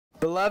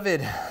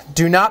Beloved,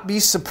 do not be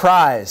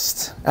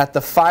surprised at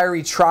the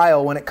fiery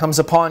trial when it comes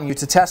upon you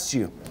to test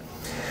you,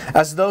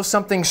 as though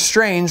something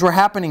strange were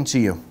happening to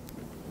you.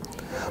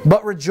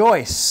 But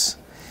rejoice,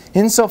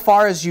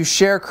 insofar as you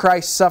share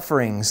Christ's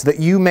sufferings, that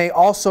you may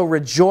also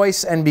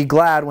rejoice and be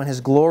glad when His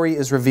glory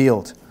is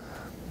revealed.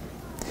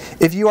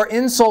 If you are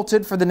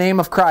insulted for the name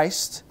of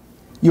Christ,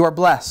 you are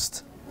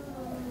blessed,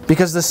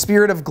 because the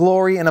Spirit of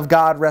glory and of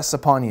God rests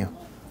upon you.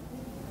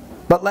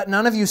 But let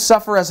none of you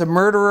suffer as a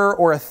murderer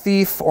or a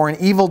thief or an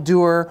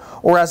evildoer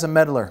or as a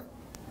meddler.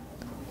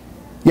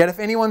 Yet if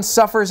anyone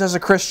suffers as a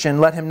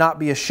Christian, let him not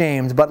be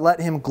ashamed, but let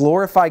him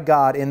glorify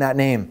God in that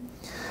name.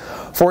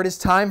 For it is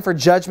time for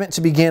judgment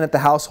to begin at the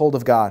household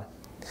of God.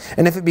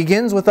 And if it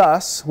begins with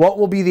us, what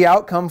will be the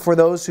outcome for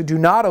those who do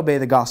not obey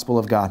the gospel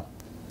of God?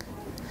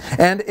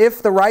 And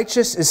if the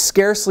righteous is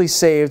scarcely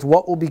saved,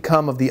 what will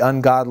become of the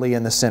ungodly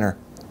and the sinner?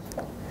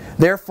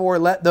 Therefore,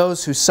 let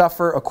those who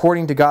suffer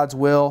according to God's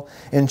will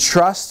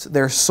entrust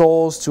their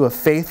souls to a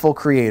faithful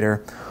Creator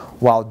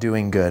while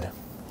doing good.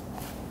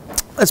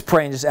 Let's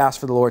pray and just ask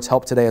for the Lord's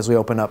help today as we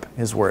open up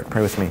His Word.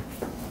 Pray with me.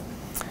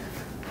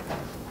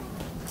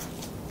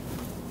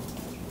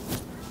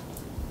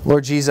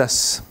 Lord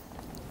Jesus,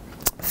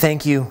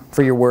 thank you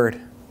for your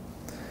Word.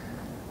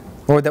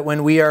 Lord, that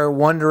when we are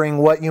wondering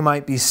what you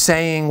might be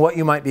saying, what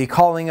you might be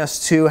calling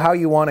us to, how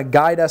you want to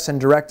guide us and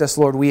direct us,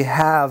 Lord, we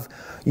have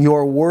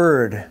your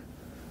Word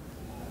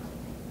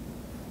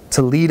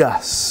to lead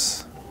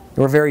us.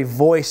 Your very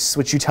voice,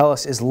 which you tell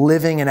us is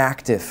living and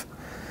active.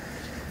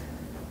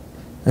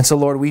 And so,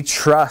 Lord, we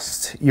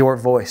trust your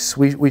voice.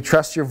 We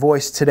trust your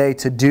voice today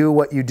to do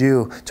what you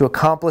do, to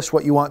accomplish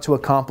what you want to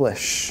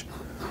accomplish.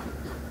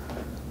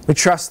 We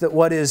trust that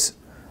what is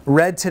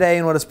read today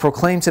and what is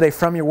proclaimed today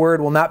from your word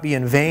will not be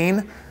in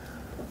vain,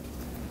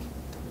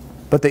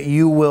 but that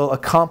you will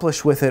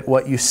accomplish with it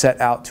what you set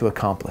out to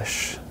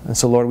accomplish. And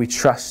so, Lord, we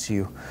trust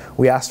you.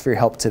 We ask for your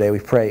help today. We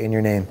pray in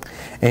your name.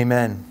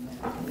 Amen.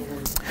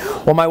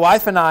 Well, my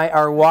wife and I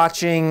are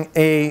watching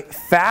a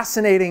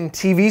fascinating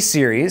TV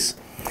series.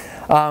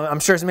 I'm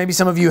sure maybe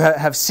some of you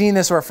have seen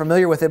this or are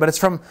familiar with it, but it's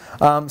from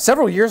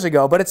several years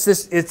ago. But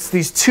it's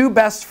these two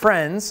best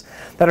friends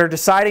that are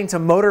deciding to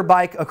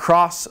motorbike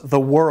across the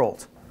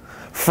world,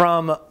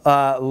 from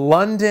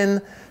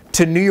London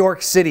to New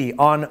York City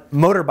on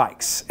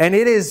motorbikes. And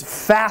it is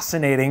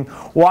fascinating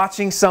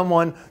watching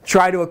someone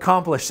try to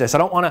accomplish this. I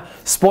don't want to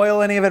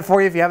spoil any of it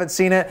for you if you haven't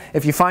seen it.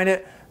 If you find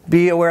it,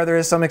 be aware there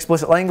is some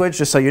explicit language,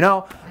 just so you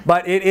know.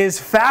 But it is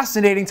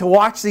fascinating to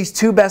watch these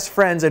two best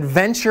friends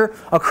adventure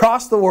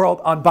across the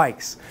world on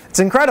bikes. It's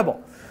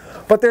incredible.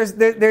 But there's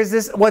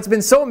this, what's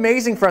been so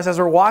amazing for us as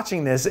we're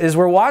watching this, is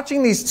we're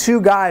watching these two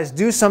guys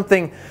do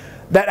something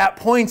that at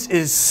points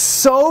is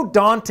so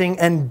daunting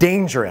and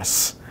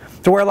dangerous,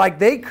 to where like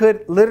they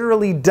could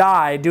literally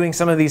die doing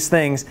some of these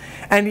things,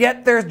 and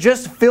yet they're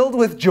just filled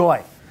with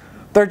joy.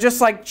 They're just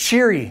like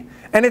cheery.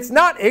 And it's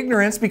not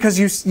ignorance, because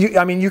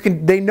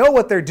they know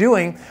what they're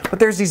doing, but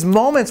there's these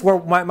moments where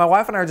my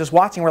wife and I are just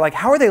watching, we're like,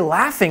 how are they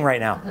laughing right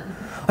now?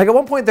 Like at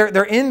one point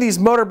they're in these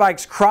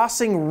motorbikes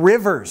crossing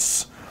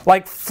rivers,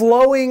 like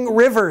flowing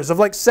rivers of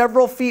like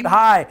several feet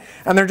high,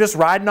 and they're just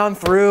riding on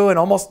through and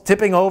almost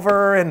tipping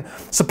over, and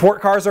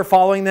support cars are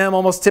following them,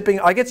 almost tipping.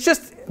 Like it's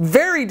just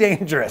very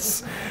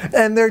dangerous.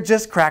 And they're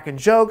just cracking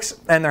jokes,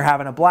 and they're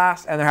having a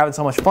blast, and they're having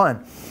so much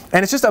fun.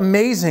 And it's just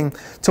amazing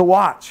to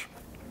watch.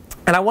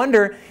 And I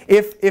wonder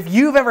if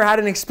you've ever had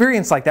an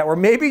experience like that, where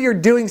maybe you're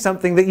doing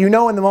something that you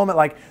know in the moment,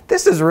 like,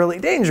 this is really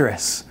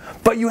dangerous,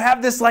 but you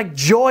have this like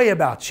joy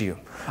about you.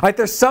 Like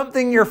there's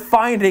something you're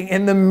finding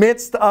in the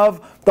midst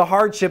of the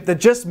hardship that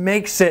just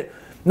makes it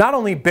not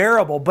only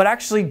bearable, but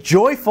actually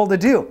joyful to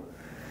do.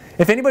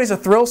 If anybody's a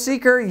thrill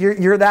seeker,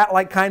 you're that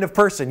like kind of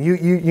person.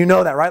 You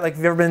know that, right? Like if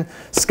you've ever been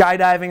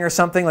skydiving or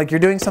something, like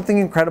you're doing something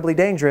incredibly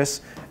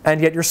dangerous,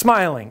 and yet you're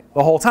smiling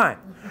the whole time.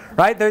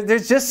 Right?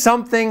 There's just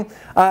something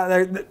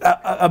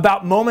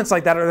about moments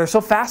like that, they're so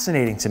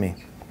fascinating to me.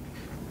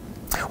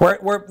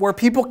 Where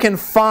people can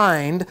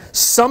find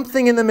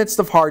something in the midst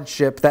of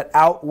hardship that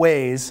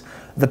outweighs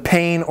the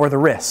pain or the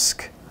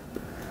risk.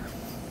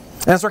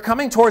 And as we're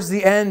coming towards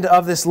the end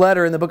of this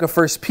letter in the book of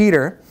 1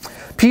 Peter,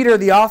 Peter,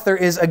 the author,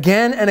 is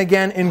again and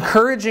again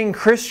encouraging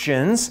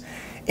Christians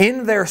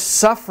in their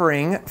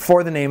suffering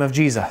for the name of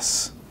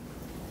Jesus.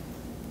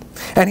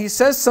 And he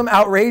says some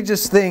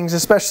outrageous things,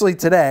 especially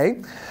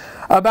today,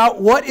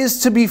 about what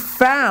is to be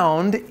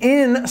found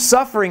in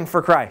suffering for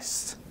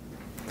Christ.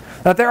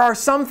 That there are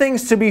some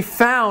things to be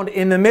found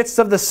in the midst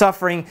of the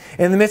suffering,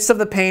 in the midst of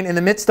the pain, in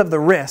the midst of the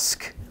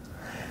risk,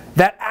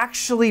 that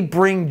actually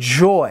bring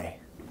joy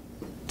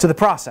to the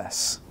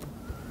process.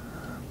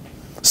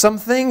 Some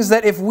things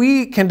that, if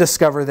we can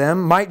discover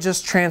them, might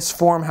just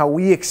transform how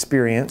we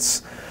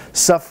experience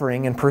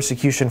suffering and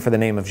persecution for the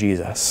name of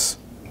Jesus.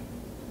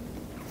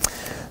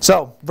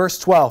 So, verse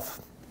 12.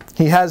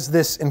 He has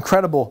this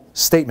incredible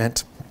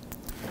statement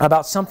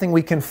about something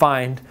we can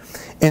find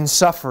in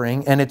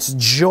suffering, and it's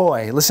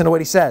joy. Listen to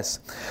what he says.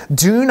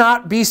 Do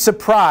not be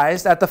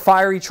surprised at the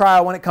fiery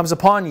trial when it comes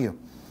upon you,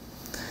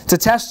 to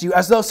test you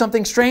as though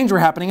something strange were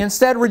happening.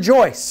 Instead,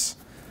 rejoice.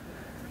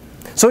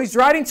 So he's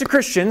writing to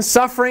Christians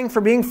suffering for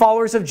being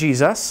followers of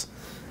Jesus,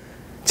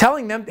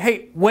 telling them,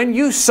 hey, when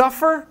you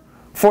suffer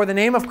for the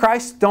name of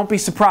Christ, don't be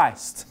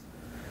surprised.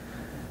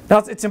 Now,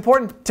 it's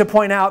important to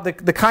point out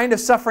that the kind of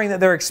suffering that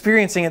they're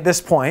experiencing at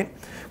this point,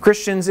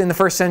 Christians in the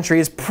first century,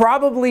 is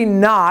probably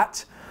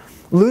not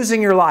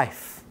losing your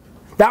life.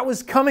 That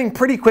was coming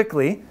pretty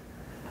quickly.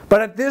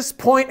 But at this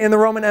point in the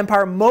Roman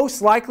Empire,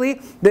 most likely,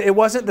 it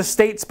wasn't the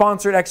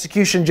state-sponsored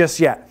execution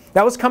just yet.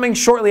 That was coming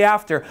shortly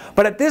after.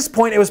 But at this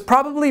point, it was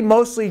probably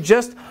mostly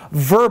just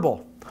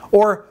verbal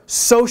or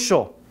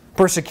social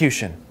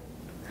persecution.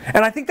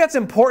 And I think that's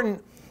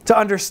important to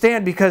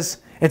understand because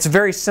it's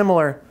very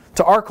similar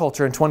to our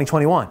culture in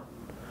 2021.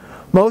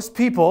 Most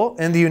people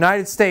in the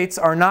United States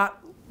are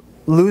not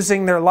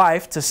losing their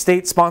life to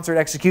state-sponsored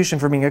execution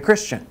for being a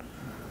Christian.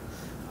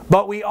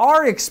 But we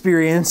are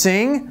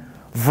experiencing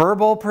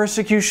verbal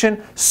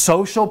persecution,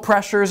 social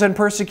pressures and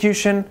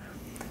persecution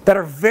that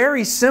are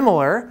very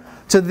similar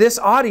to this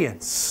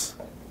audience.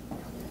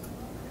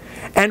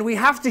 And we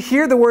have to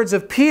hear the words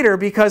of Peter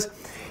because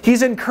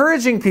he's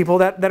encouraging people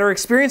that are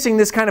experiencing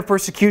this kind of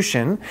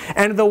persecution,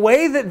 and the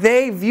way that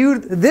they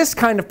viewed this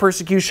kind of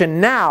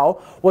persecution now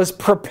was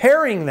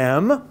preparing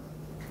them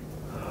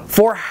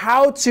for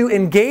how to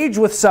engage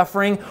with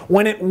suffering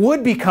when it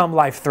would become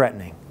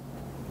life-threatening.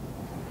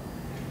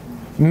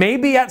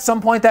 Maybe at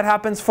some point that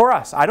happens for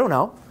us. I don't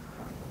know.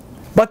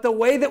 But the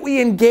way that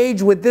we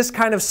engage with this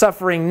kind of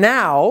suffering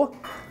now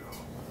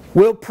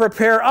will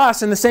prepare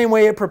us in the same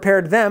way it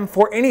prepared them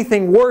for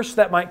anything worse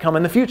that might come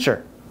in the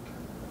future.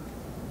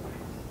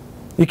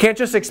 You can't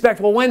just expect,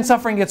 well, when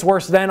suffering gets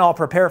worse, then I'll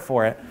prepare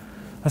for it.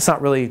 That's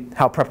not really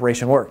how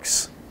preparation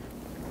works.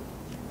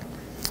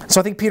 So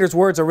I think Peter's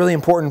words are really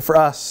important for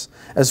us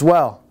as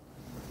well.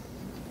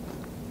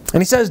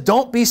 And he says,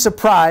 don't be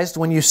surprised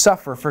when you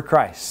suffer for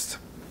Christ.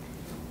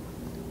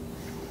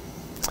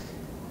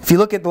 If you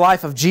look at the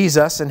life of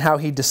Jesus and how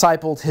he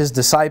discipled his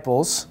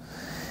disciples,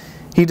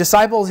 he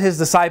discipled his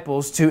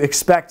disciples to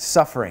expect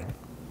suffering.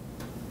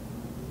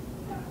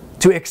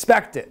 To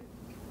expect it.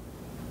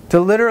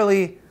 To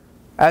literally,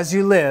 as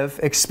you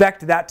live,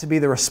 expect that to be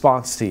the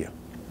response to you.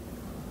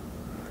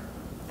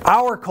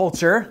 Our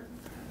culture,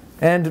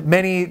 and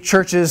many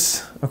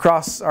churches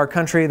across our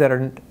country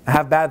that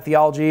have bad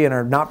theology and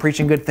are not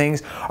preaching good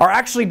things, are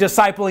actually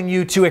discipling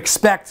you to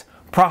expect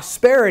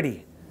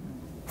prosperity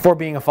for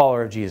being a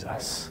follower of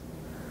Jesus.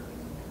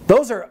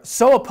 Those are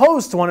so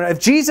opposed to one another. If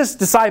Jesus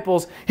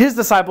disciples his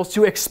disciples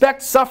to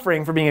expect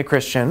suffering for being a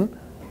Christian,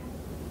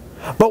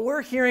 but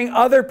we're hearing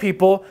other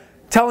people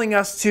telling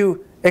us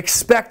to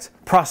expect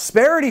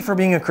prosperity for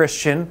being a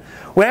Christian,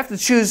 we have to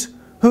choose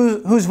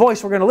whose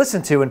voice we're going to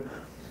listen to. And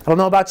I don't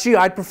know about you,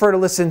 I'd prefer to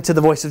listen to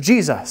the voice of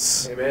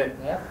Jesus. Amen.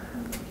 Yeah.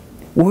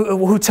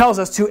 Who tells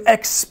us to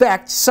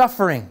expect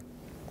suffering.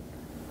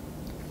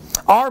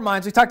 Our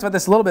minds, we talked about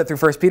this a little bit through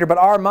 1 Peter, but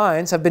our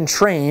minds have been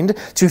trained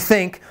to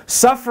think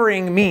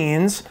suffering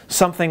means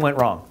something went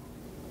wrong.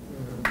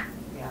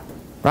 Yeah.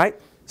 Right?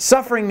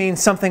 Suffering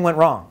means something went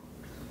wrong.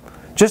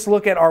 Just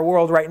look at our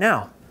world right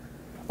now.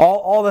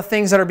 All the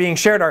things that are being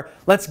shared are,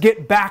 let's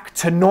get back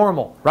to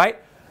normal, right?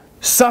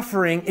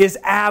 Suffering is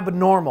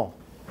abnormal.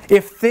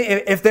 If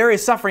there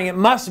is suffering, it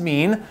must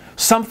mean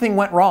something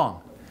went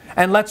wrong.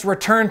 And let's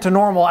return to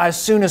normal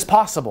as soon as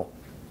possible.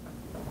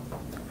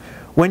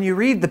 When you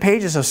read the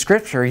pages of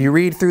Scripture, you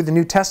read through the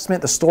New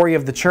Testament, the story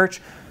of the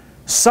church,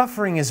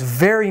 suffering is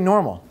very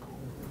normal.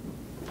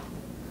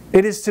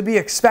 It is to be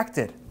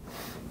expected.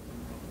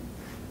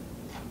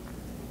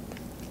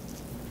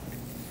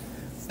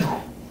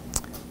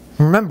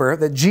 Remember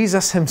that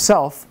Jesus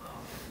himself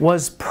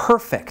was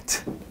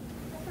perfect.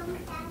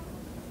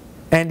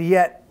 And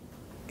yet,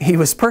 he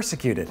was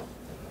persecuted.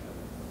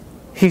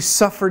 He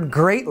suffered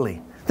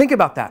greatly. Think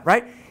about that,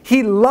 right?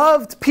 He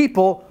loved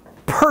people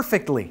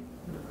perfectly.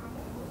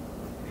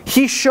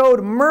 He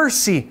showed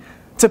mercy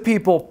to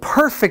people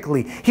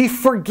perfectly. He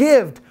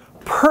forgave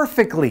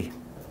perfectly.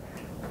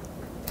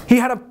 He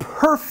had a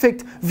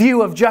perfect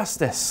view of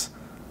justice.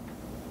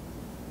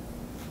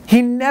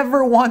 He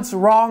never once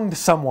wronged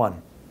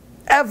someone.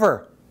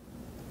 Ever.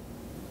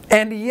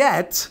 And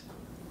yet,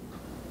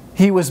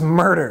 he was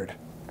murdered.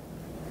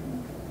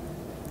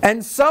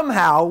 And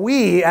somehow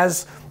we,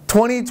 as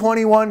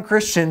 2021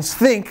 Christians,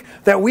 think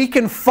that we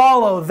can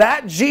follow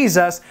that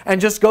Jesus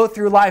and just go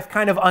through life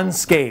kind of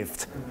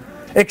unscathed,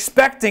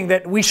 expecting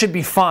that we should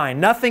be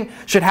fine. Nothing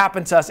should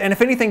happen to us. And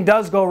if anything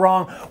does go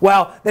wrong,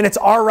 well, then it's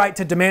our right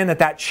to demand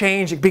that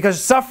change, because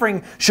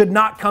suffering should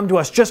not come to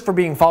us just for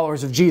being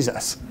followers of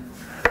Jesus.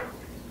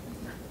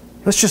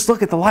 Let's just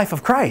look at the life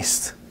of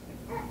Christ.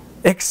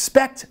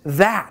 Expect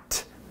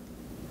that.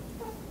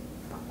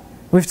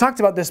 We've talked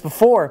about this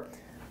before.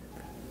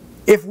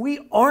 If we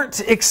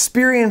aren't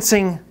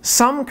experiencing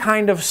some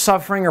kind of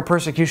suffering or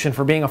persecution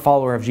for being a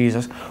follower of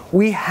Jesus,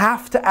 we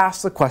have to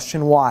ask the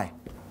question, why?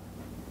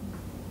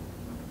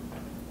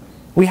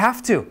 We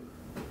have to.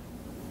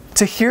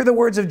 To hear the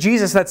words of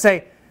Jesus that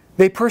say,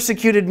 They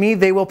persecuted me,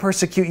 they will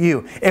persecute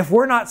you. If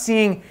we're not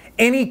seeing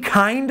any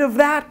kind of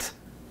that,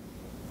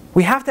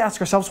 we have to ask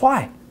ourselves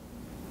why.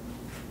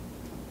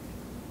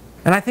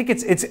 And I think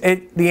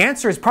the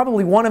answer is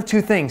probably one of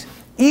two things.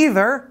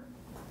 Either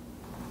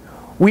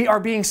we are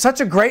being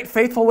such a great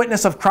faithful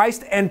witness of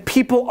Christ and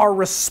people are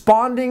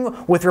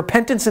responding with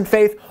repentance and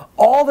faith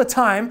all the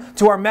time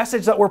to our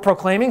message that we're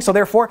proclaiming. So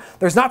therefore,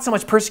 there's not so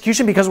much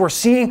persecution because we're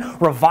seeing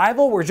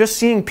revival. We're just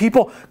seeing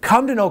people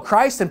come to know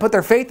Christ and put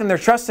their faith and their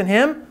trust in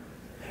Him.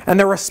 And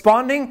they're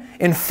responding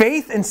in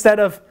faith instead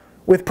of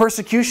with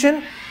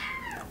persecution.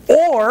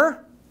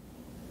 Or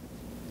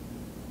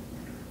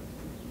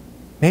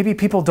maybe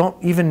people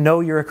don't even know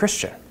you're a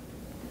Christian.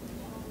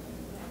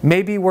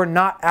 Maybe we're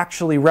not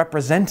actually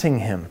representing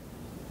Him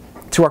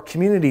to our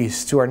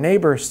communities, to our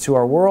neighbors, to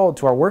our world,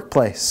 to our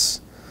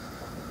workplace.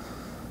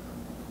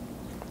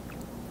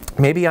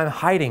 Maybe I'm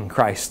hiding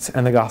Christ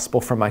and the gospel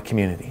from my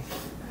community.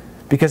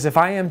 Because if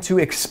I am to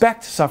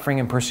expect suffering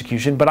and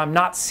persecution, but I'm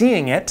not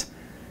seeing it,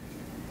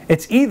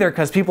 it's either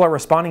because people are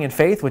responding in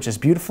faith, which is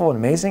beautiful and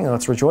amazing, and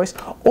let's rejoice,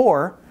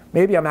 or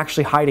maybe I'm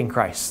actually hiding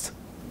Christ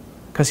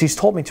because He's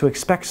told me to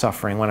expect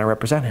suffering when I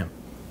represent Him.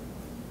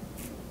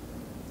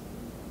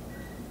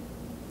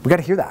 We've got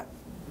to hear that.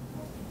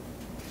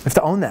 We have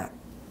to own that.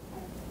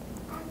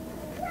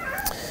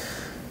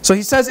 So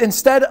he says,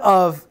 instead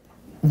of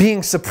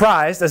being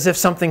surprised as if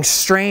something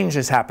strange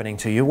is happening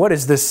to you, what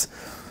is this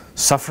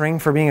suffering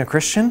for being a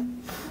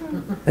Christian?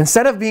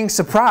 Instead of being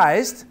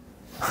surprised,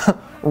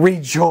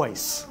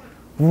 rejoice.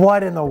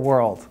 What in the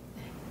world?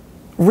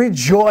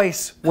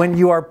 Rejoice when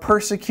you are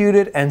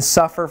persecuted and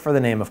suffer for the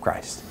name of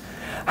Christ.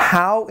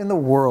 How in the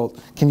world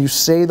can you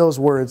say those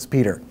words,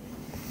 Peter?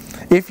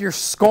 If you're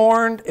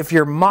scorned, if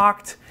you're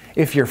mocked,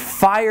 if you're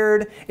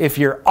fired, if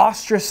you're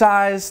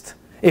ostracized,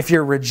 if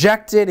you're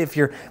rejected, if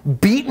you're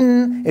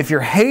beaten, if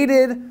you're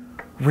hated,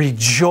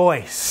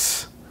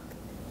 rejoice.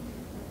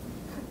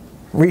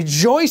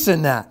 Rejoice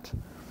in that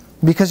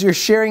because you're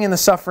sharing in the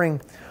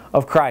suffering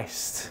of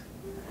Christ.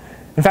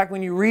 In fact,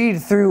 when you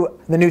read through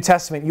the New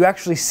Testament, you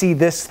actually see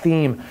this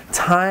theme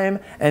time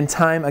and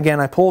time again.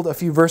 I pulled a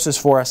few verses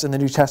for us in the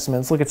New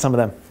Testament. Let's look at some of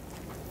them.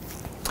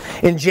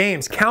 In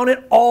James, count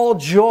it all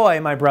joy,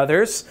 my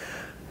brothers,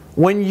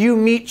 when you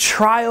meet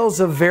trials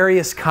of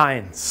various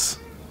kinds.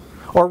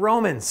 Or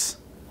Romans,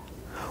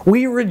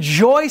 we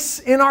rejoice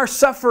in our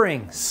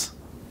sufferings.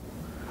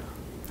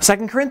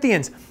 2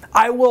 Corinthians,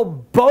 I will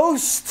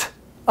boast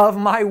of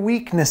my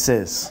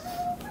weaknesses,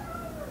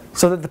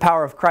 so that the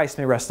power of Christ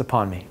may rest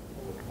upon me.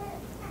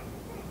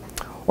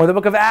 Or the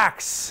book of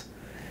Acts,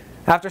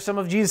 after some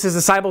of Jesus'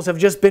 disciples have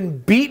just been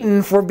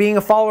beaten for being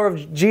a follower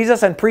of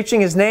Jesus and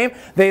preaching His name,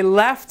 they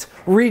left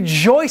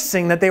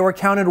rejoicing that they were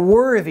counted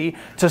worthy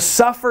to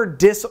suffer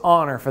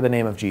dishonor for the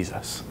name of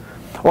Jesus.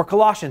 Or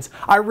Colossians,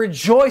 I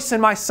rejoice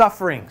in my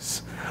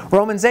sufferings.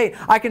 Romans 8,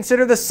 I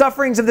consider the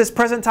sufferings of this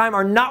present time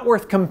are not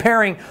worth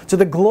comparing to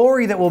the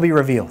glory that will be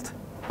revealed.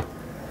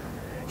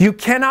 You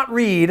cannot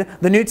read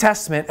the New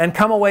Testament and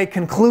come away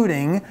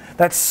concluding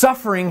that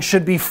suffering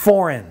should be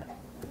foreign.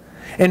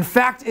 In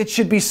fact, it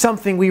should be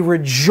something we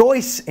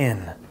rejoice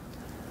in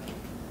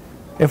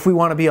if we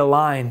want to be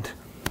aligned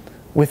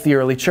with the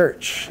early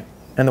church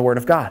and the Word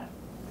of God.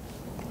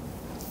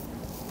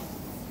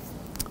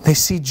 They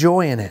see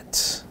joy in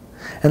it.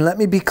 And let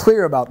me be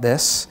clear about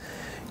this.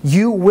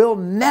 You will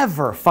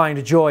never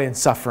find joy in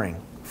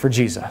suffering for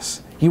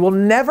Jesus. You will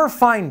never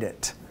find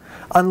it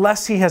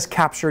unless He has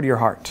captured your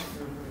heart.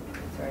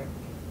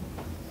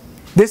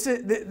 This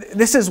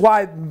is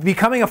why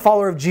becoming a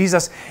follower of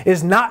Jesus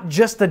is not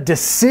just a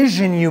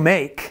decision you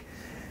make.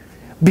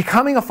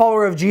 Becoming a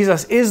follower of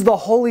Jesus is the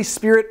Holy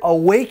Spirit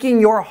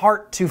awakening your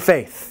heart to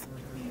faith.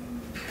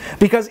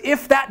 Because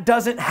if that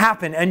doesn't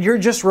happen and you're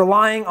just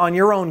relying on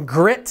your own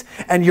grit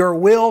and your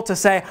will to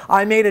say,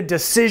 I made a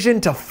decision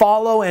to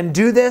follow and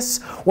do this,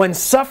 when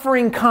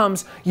suffering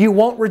comes, you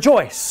won't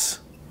rejoice.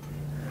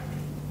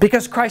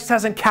 Because Christ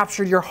hasn't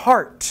captured your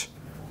heart.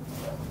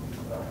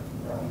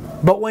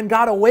 But when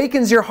God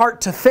awakens your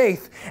heart to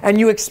faith and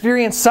you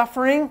experience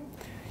suffering,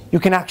 you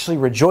can actually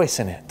rejoice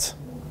in it.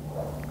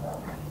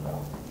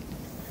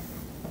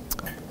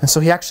 And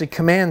so He actually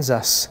commands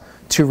us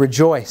to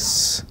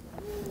rejoice.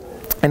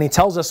 And He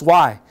tells us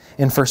why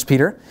in 1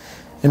 Peter.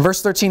 In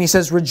verse 13 He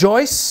says,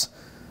 rejoice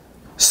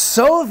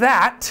so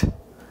that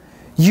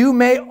you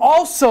may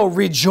also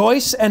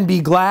rejoice and be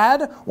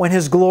glad when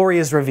His glory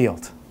is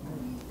revealed.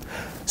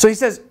 So He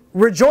says,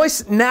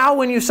 rejoice now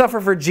when you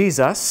suffer for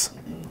Jesus.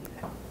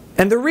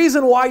 And the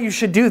reason why you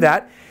should do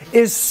that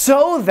is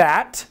so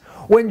that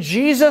when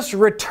Jesus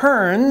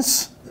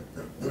returns,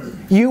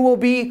 you will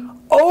be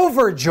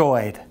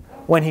overjoyed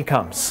when He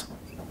comes.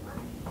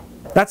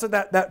 That's what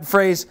that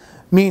phrase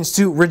means,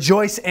 to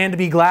rejoice and to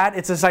be glad.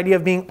 It's this idea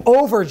of being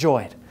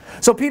overjoyed.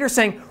 So Peter's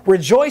saying,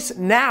 rejoice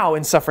now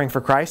in suffering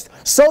for Christ,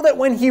 so that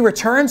when He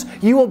returns,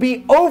 you will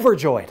be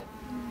overjoyed.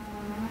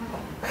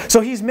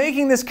 So he's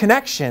making this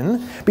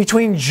connection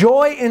between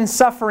joy in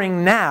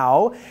suffering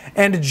now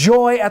and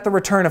joy at the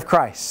return of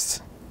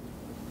Christ.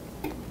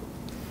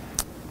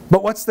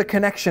 But what's the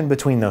connection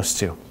between those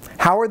two?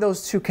 How are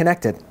those two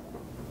connected?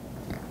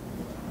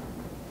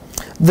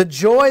 The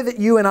joy that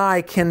you and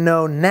I can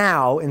know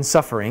now in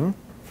suffering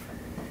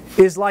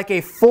is like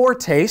a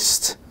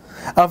foretaste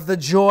of the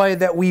joy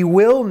that we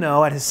will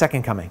know at His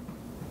second coming.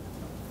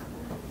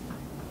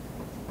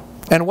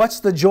 And what's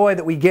the joy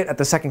that we get at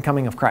the second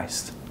coming of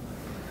Christ?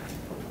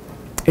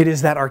 It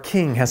is that our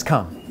King has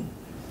come.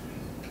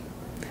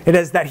 It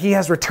is that He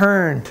has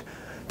returned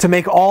to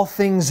make all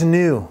things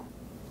new,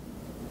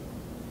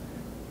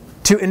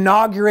 to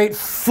inaugurate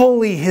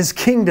fully His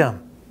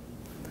kingdom,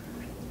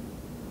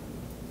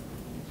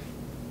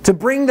 to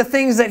bring the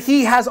things that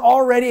He has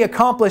already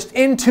accomplished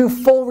into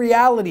full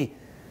reality.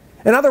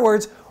 In other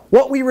words,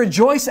 what we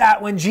rejoice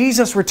at when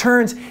Jesus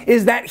returns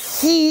is that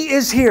He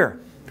is here.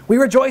 We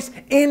rejoice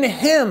in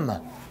Him.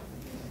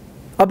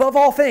 Above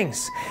all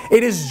things,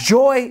 it is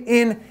joy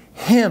in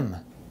Him,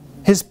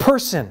 His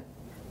person.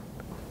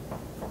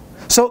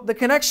 So the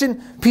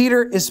connection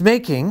Peter is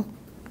making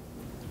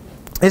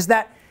is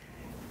that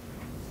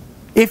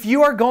if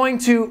you are going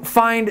to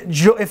find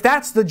joy, if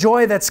that's the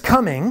joy that's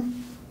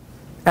coming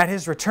at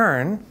His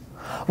return,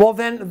 well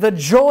then the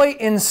joy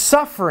in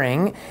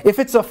suffering, if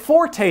it's a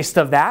foretaste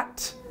of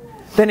that,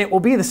 then it will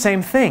be the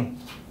same thing.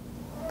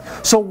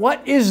 So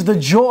what is the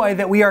joy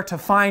that we are to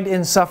find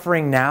in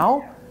suffering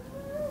now?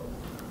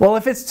 Well,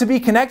 if it's to be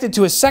connected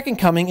to His second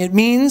coming, it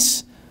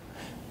means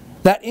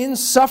that in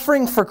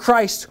suffering for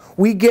Christ,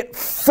 we get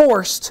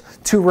forced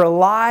to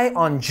rely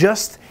on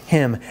just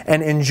Him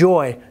and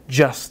enjoy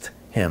just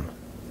Him.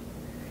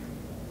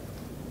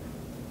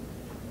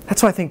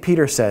 That's why I think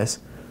Peter says,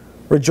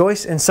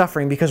 rejoice in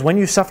suffering, because when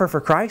you suffer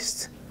for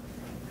Christ,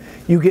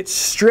 you get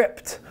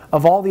stripped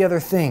of all the other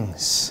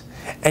things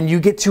and you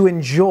get to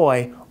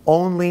enjoy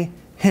only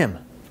Him,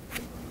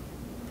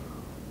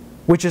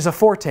 which is a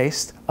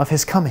foretaste of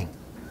His coming.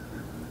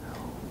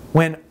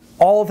 When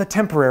all the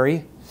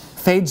temporary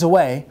fades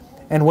away,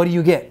 and what do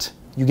you get?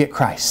 You get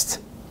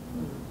Christ.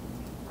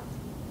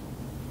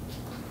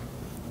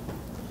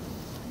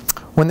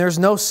 When there's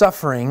no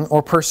suffering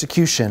or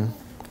persecution,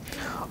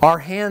 our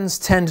hands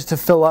tend to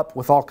fill up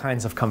with all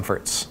kinds of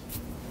comforts.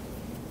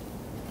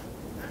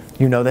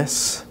 You know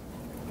this?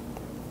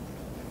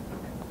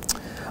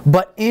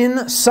 But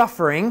in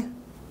suffering,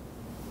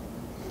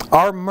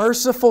 our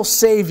merciful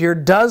Savior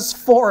does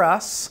for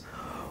us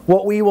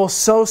what we will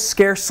so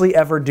scarcely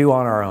ever do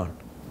on our own.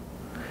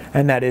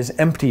 And that is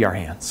empty our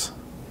hands.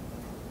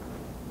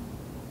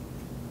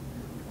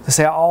 To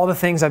say all the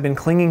things I've been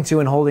clinging to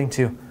and holding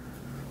to,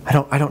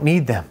 I don't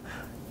need them.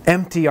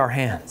 Empty our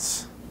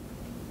hands.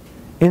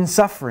 In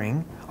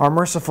suffering, our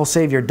merciful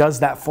Savior does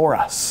that for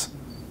us.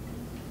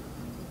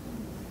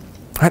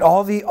 Right?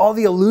 All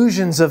the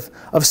illusions of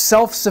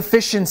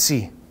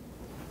self-sufficiency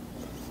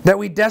that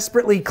we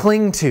desperately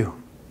cling to,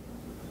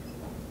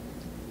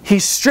 He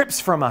strips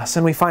from us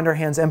and we find our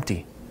hands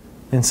empty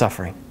in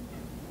suffering.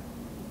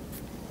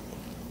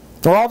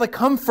 Or all the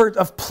comfort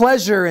of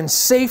pleasure and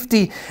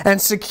safety and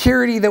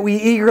security that we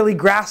eagerly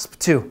grasp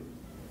to,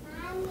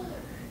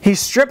 He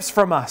strips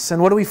from us,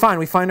 and what do we find?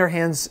 We find our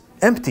hands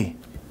empty.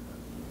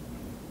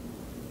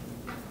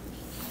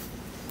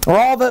 Or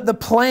all the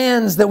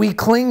plans that we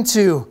cling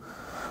to,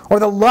 or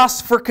the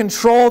lust for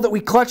control that we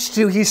clutch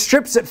to, He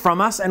strips it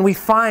from us and we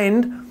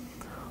find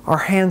our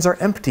hands are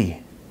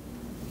empty.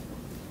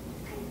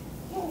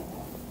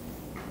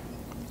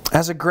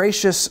 As a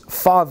gracious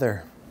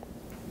Father,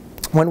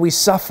 when we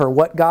suffer,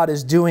 what God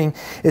is doing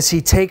is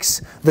He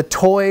takes the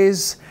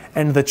toys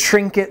and the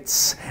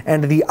trinkets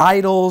and the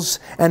idols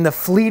and the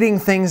fleeting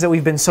things that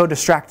we've been so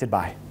distracted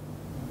by,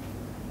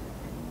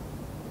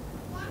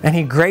 and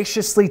He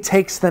graciously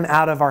takes them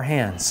out of our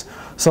hands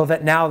so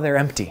that now they're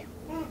empty.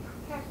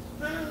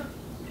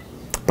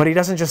 But He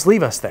doesn't just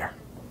leave us there.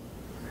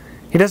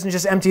 He doesn't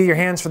just empty your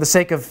hands for the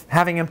sake of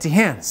having empty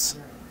hands.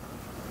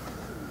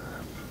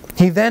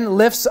 He then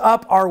lifts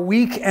up our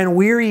weak and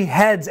weary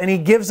heads and He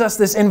gives us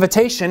this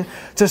invitation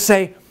to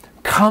say,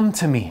 come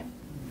to me.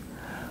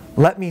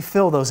 Let me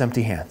fill those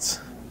empty hands.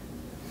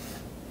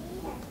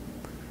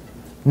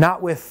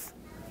 Not with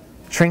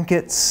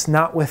trinkets,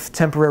 not with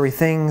temporary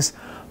things,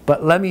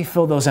 but let me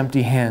fill those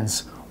empty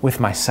hands with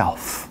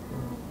myself.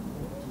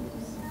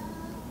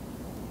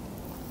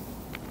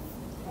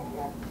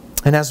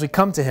 And as we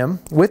come to Him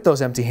with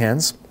those empty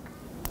hands,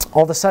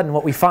 all of a sudden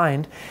what we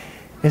find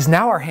is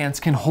now our hands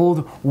can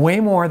hold way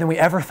more than we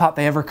ever thought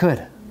they ever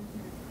could.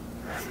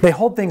 They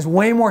hold things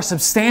way more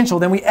substantial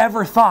than we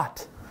ever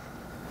thought.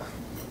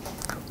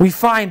 We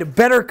find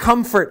better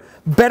comfort,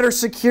 better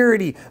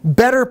security,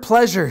 better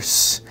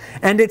pleasures.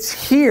 And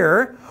it's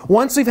here,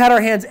 once we've had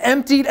our hands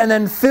emptied and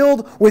then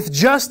filled with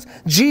just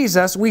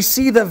Jesus, we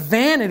see the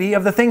vanity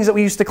of the things that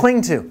we used to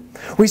cling to.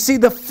 We see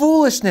the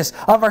foolishness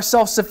of our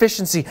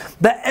self-sufficiency,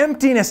 the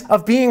emptiness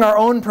of being our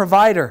own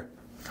provider,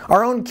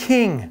 our own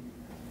king.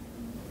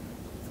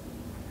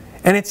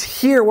 And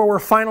it's here where we're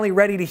finally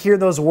ready to hear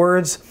those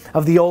words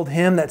of the old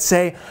hymn that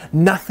say,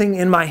 nothing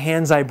in my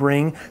hands I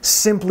bring,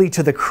 simply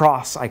to the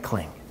cross I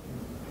cling.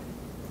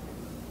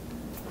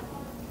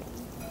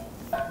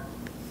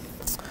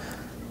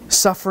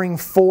 Suffering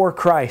for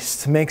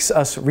Christ makes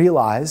us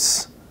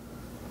realize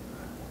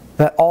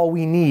that all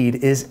we need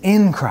is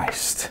in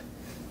Christ.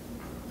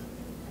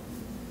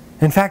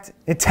 In fact,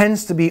 it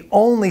tends to be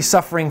only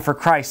suffering for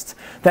Christ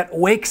that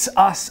wakes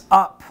us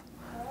up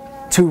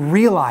to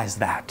realize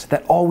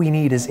that all we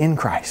need is in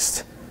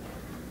Christ.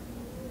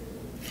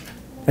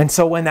 And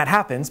so when that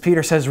happens,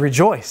 Peter says,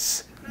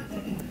 rejoice.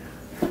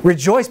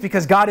 Rejoice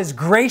because God is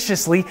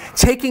graciously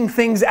taking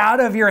things out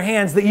of your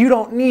hands that you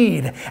don't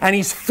need, and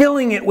He's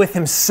filling it with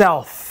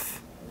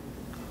Himself.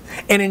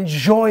 And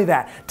enjoy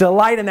that.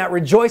 Delight in that.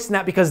 Rejoice in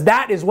that, because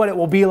that is what it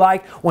will be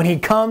like when He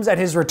comes at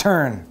His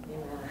return.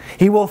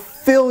 He will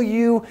fill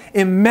you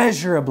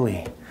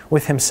immeasurably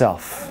with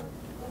Himself.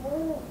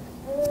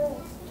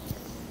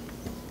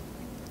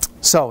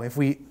 So, if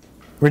we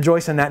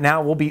rejoice in that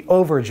now, we'll be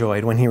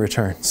overjoyed when He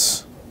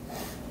returns.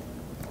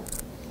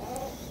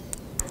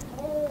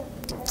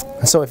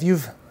 And so if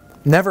you've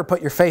never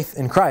put your faith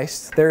in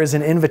Christ, there is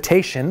an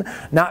invitation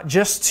not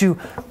just to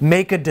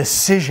make a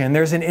decision,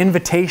 there's an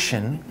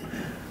invitation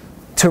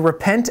to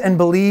repent and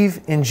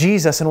believe in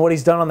Jesus and what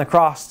He's done on the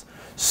cross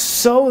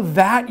so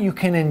that you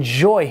can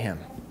enjoy Him.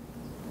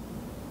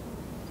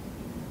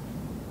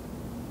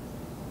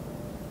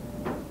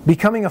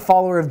 Becoming a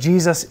follower of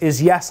Jesus is,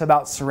 yes,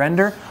 about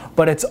surrender,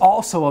 but it's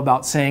also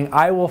about saying,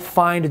 I will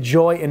find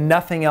joy in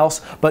nothing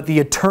else but the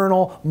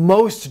eternal,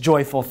 most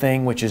joyful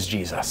thing, which is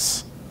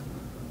Jesus.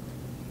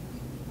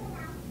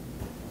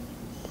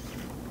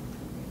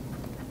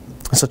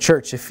 So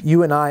church, if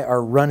you and I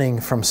are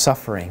running from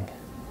suffering,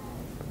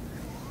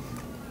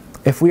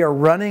 if we are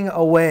running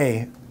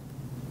away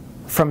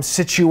from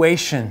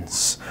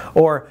situations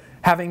or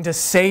having to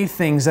say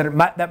things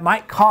that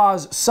might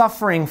cause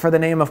suffering for the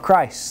name of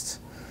Christ,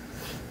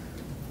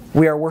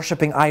 we are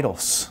worshiping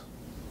idols.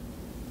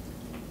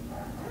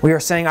 We are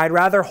saying, I'd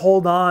rather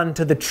hold on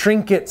to the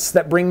trinkets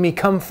that bring me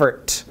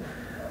comfort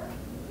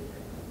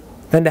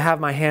than to have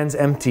my hands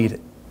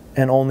emptied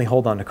and only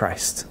hold on to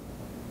Christ.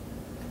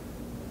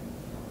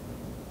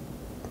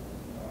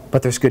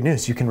 But there's good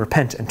news. You can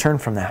repent and turn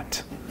from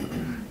that,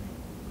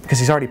 because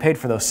He's already paid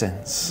for those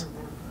sins.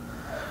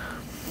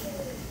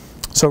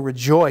 So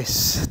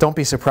rejoice. Don't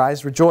be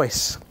surprised.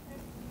 Rejoice.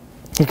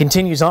 He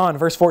continues on,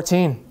 verse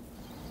 14.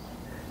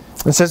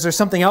 It says there's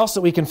something else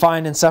that we can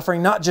find in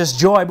suffering, not just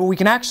joy, but we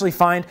can actually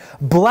find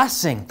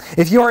blessing.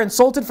 If you are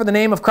insulted for the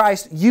name of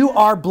Christ, you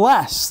are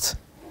blessed.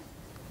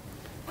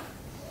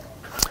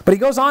 But he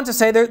goes on to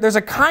say there's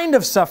a kind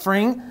of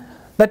suffering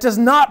that does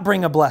not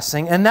bring a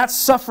blessing, and that's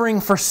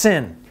suffering for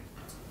sin.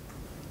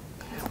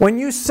 When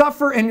you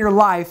suffer in your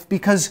life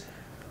because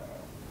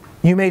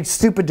you made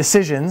stupid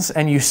decisions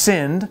and you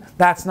sinned,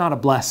 that's not a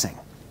blessing.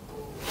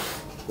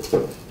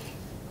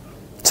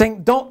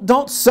 Saying,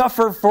 don't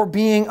suffer for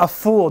being a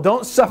fool.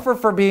 Don't suffer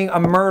for being a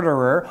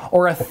murderer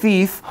or a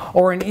thief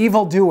or an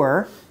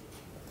evildoer.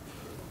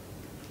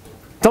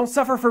 Don't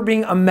suffer for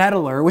being a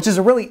meddler, which is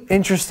a really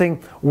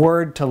interesting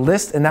word to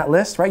list in that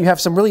list, right? You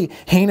have some really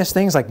heinous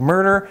things like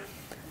murder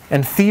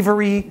and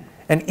thievery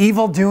and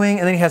evil doing,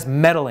 and then he has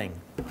meddling,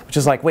 which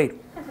is like, wait,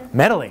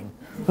 meddling?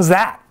 What's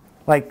that?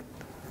 Like,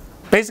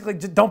 basically,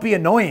 just don't be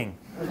annoying,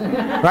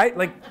 right?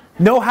 Like,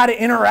 know how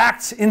to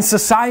interact in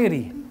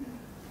society.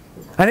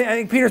 I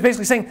think Peter's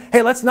basically saying,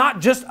 hey, let's not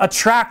just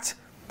attract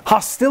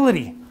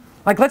hostility.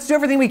 Like, let's do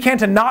everything we can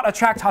to not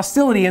attract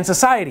hostility in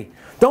society.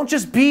 Don't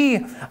just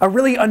be a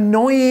really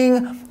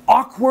annoying,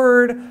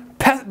 awkward,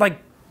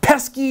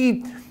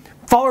 pesky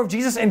follower of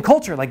Jesus in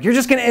culture. Like, you're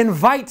just going to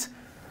invite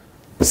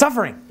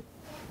suffering.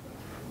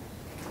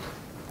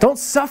 Don't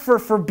suffer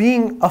for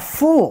being a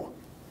fool.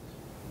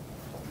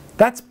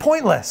 That's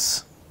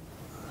pointless.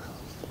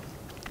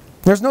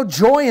 There's no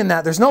joy in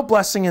that. There's no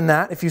blessing in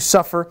that if you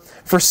suffer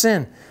for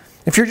sin.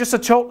 If you're just a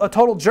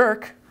total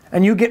jerk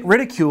and you get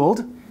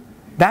ridiculed,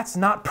 that's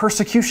not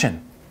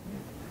persecution.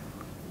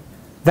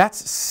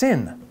 That's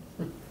sin.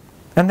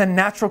 And the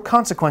natural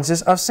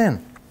consequences of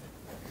sin.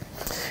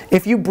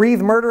 If you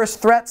breathe murderous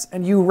threats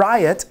and you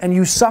riot and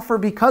you suffer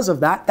because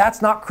of that,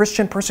 that's not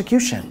Christian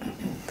persecution.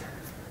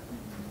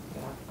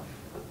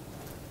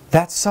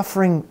 That's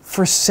suffering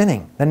for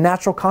sinning. The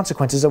natural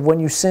consequences of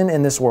when you sin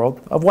in this world,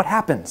 of what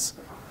happens.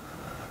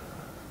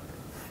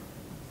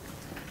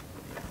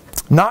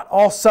 Not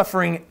all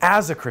suffering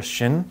as a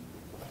Christian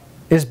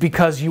is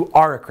because you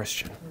are a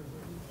Christian.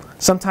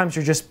 Sometimes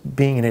you're just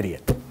being an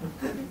idiot.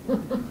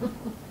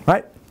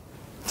 Right?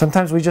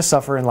 Sometimes we just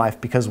suffer in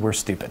life because we're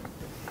stupid.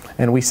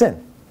 And we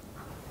sin.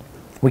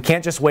 We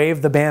can't just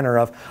wave the banner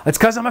of, it's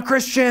because I'm a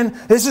Christian,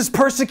 this is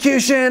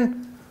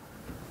persecution.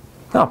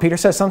 No, Peter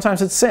says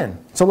sometimes it's sin.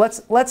 So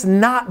let's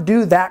not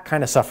do that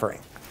kind of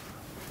suffering.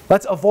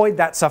 Let's avoid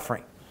that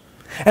suffering.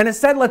 And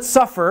instead let's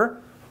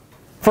suffer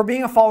for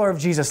being a follower of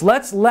Jesus.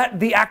 Let's let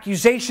the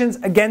accusations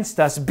against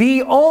us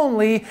be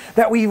only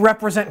that we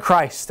represent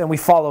Christ and we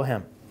follow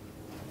Him.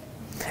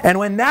 And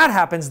when that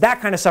happens,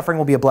 that kind of suffering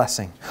will be a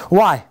blessing.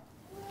 Why?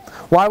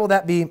 Why will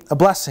that be a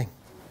blessing?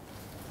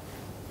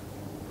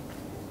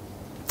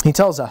 He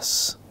tells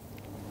us,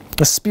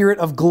 the Spirit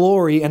of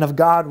glory and of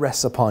God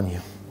rests upon you.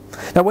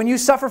 Now, when you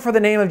suffer for the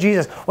name of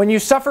Jesus, when you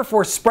suffer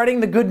for spreading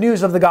the good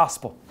news of the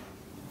gospel,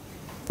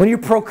 when you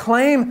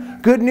proclaim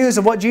good news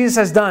of what Jesus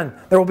has done,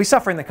 there will be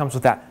suffering that comes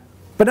with that.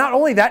 But not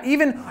only that,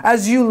 even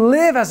as you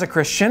live as a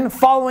Christian,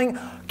 following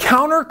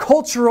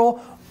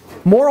countercultural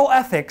moral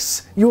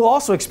ethics, you will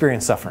also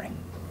experience suffering.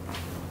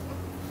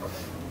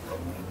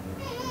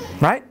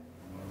 Right?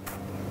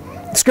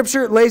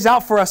 Scripture lays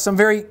out for us some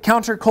very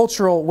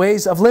countercultural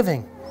ways of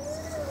living.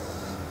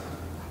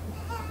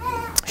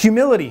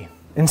 Humility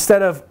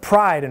instead of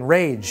pride and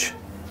rage.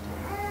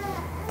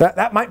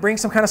 That might bring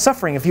some kind of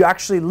suffering if you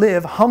actually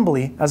live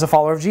humbly as a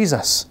follower of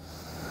Jesus.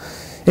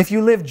 If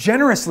you live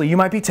generously, you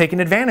might be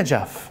taken advantage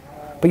of.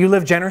 But you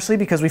live generously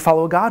because we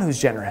follow a God who's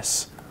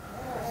generous.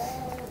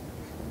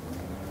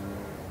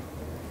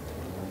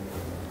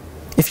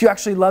 If you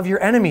actually love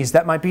your enemies,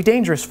 that might be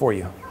dangerous for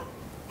you.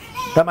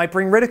 That might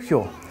bring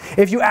ridicule.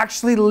 If you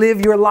actually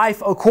live your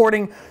life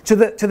according to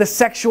the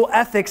sexual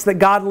ethics that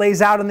God lays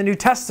out in the New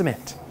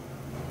Testament,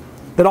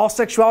 that all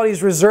sexuality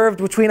is reserved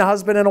between a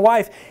husband and a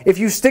wife, if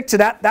you stick to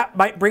that, that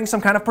might bring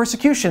some kind of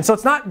persecution. So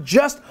it's not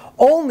just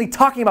only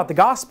talking about the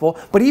gospel,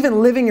 but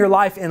even living your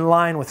life in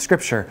line with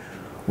Scripture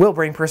will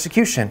bring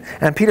persecution.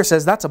 And Peter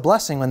says that's a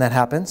blessing when that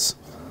happens.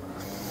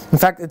 In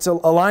fact, it's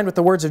aligned with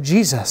the words of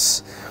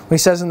Jesus when he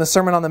says in the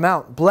Sermon on the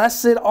Mount,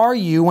 "Blessed are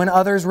you when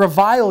others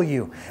revile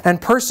you and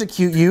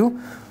persecute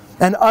you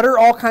and utter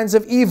all kinds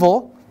of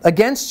evil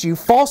against you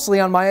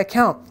falsely on my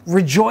account.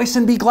 Rejoice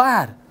and be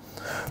glad,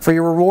 for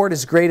your reward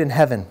is great in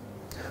heaven.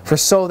 For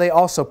so they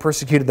also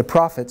persecuted the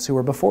prophets who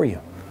were before you."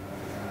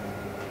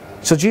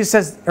 So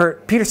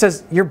Peter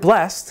says, you're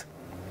blessed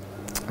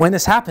when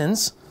this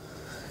happens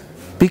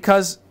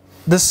because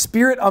the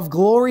Spirit of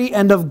glory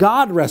and of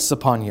God rests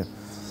upon you.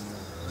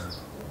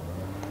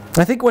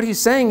 I think what he's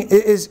saying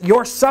is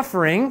your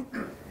suffering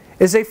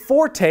is a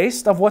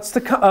foretaste of what's to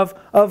come,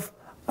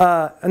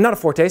 not a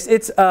foretaste,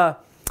 it's, how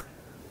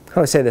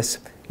do I say this?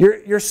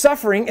 Your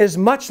suffering is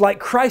much like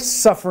Christ's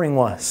suffering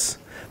was.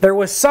 There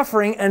was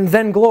suffering and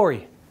then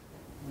glory.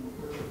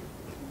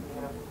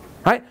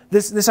 Right?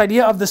 This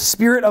idea of the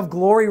Spirit of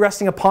glory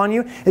resting upon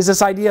you is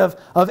this idea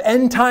of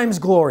end times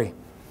glory.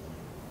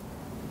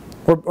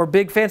 Or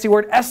big fancy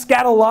word,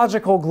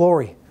 eschatological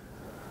glory.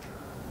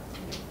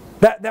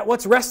 That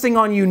what's resting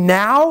on you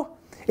now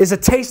is a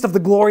taste of the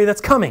glory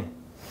that's coming.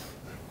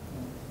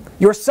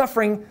 Your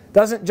suffering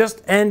doesn't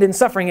just end in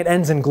suffering, it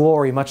ends in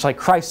glory, much like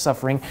Christ's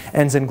suffering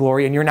ends in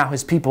glory, and you're now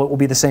His people. It will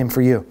be the same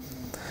for you.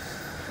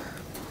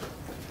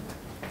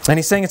 And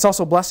he's saying it's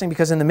also a blessing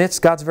because in the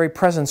midst, God's very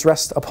presence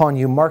rests upon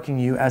you, marking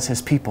you as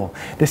His people.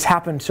 This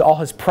happened to all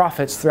His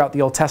prophets throughout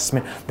the Old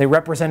Testament. They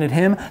represented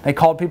Him, they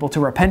called people to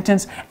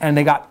repentance, and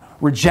they got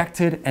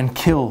rejected and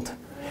killed.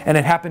 And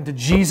it happened to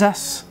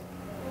Jesus,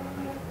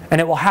 and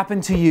it will happen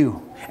to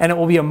you. And it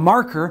will be a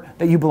marker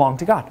that you belong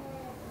to God.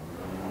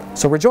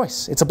 So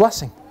rejoice. It's a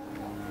blessing.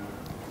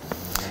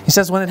 He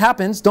says when it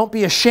happens, don't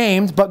be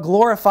ashamed, but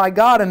glorify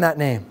God in that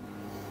name.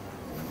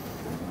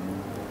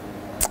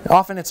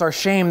 Often it's our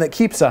shame that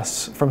keeps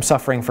us from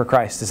suffering for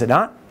Christ, is it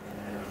not?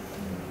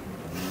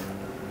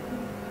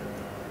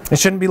 It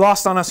shouldn't be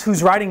lost on us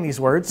who's writing these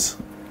words.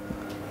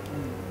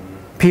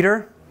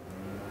 Peter,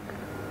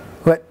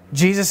 what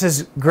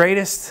Jesus'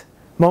 greatest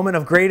moment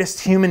of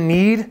greatest human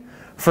need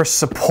for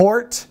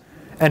support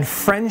and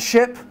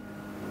friendship.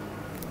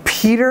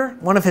 Peter,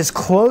 one of his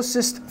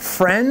closest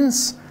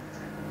friends,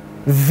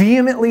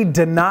 vehemently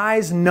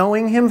denies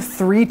knowing Him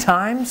 3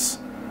 times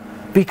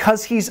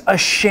because he's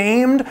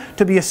ashamed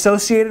to be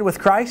associated with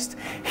Christ.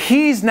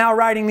 He's now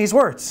writing these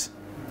words,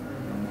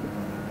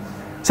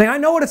 saying, I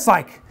know what it's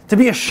like to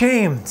be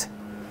ashamed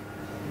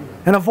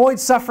and avoid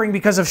suffering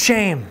because of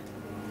shame.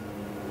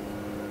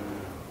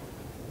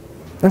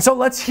 And so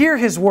let's hear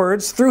his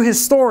words through his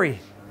story.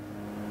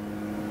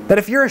 That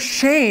if you're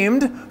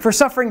ashamed for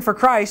suffering for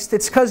Christ,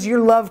 it's because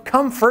you love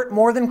comfort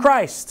more than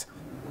Christ.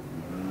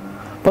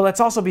 But let's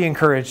also be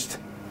encouraged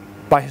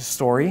by his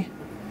story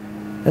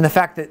and the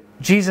fact that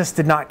Jesus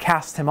did not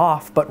cast him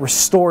off, but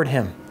restored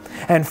him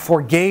and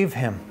forgave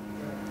him.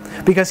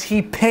 Because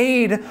He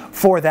paid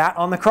for that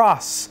on the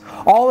cross.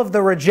 All of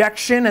the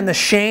rejection and the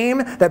shame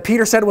that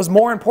Peter said was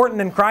more important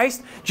than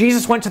Christ,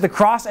 Jesus went to the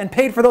cross and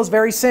paid for those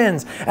very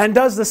sins and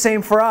does the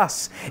same for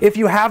us. If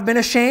you have been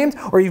ashamed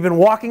or you've been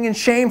walking in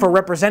shame for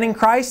representing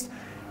Christ,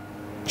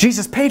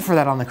 Jesus paid for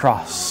that on the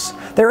cross.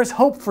 There is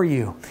hope for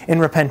you in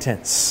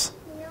repentance.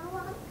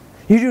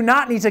 You do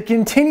not need to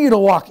continue to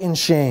walk in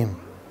shame.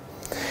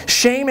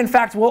 Shame, in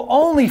fact, will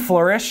only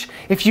flourish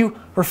if you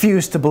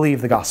refuse to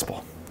believe the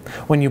gospel.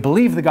 When you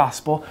believe the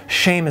gospel,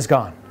 shame is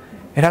gone.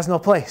 It has no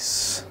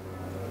place.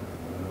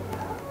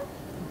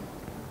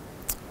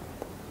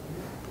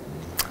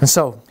 And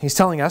so, he's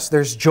telling us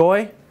there's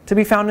joy to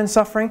be found in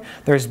suffering.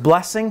 There's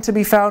blessing to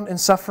be found in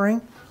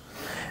suffering.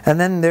 And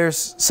then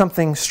there's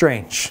something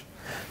strange.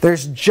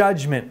 There's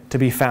judgment to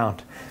be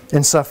found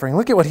in suffering.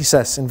 Look at what he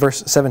says in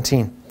verse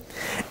 17.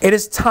 It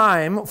is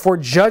time for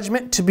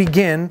judgment to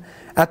begin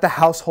at the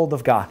household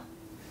of God.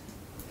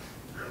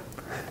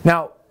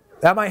 Now,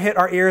 that might hit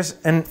our ears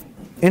and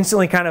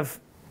instantly kind of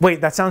wait,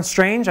 that sounds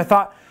strange. I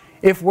thought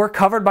if we're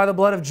covered by the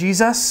blood of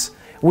Jesus,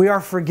 we are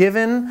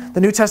forgiven.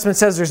 The New Testament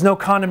says there's no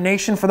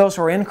condemnation for those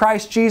who are in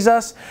Christ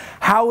Jesus.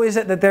 How is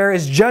it that there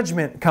is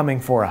judgment coming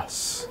for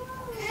us?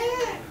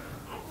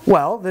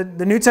 Well,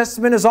 the New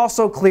Testament is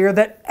also clear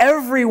that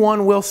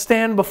everyone will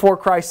stand before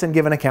Christ and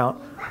give an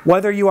account.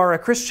 Whether you are a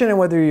Christian and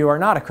whether you are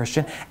not a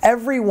Christian,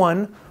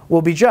 everyone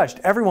will be judged.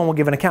 Everyone will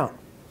give an account.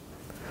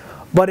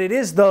 But it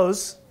is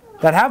those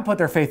that have put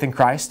their faith in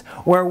Christ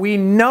where we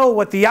know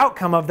what the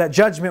outcome of that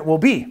judgment will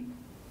be.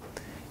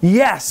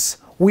 Yes,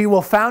 we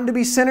will found to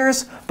be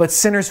sinners, but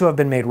sinners who have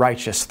been made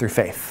righteous through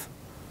faith.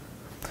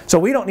 So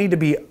we don't need to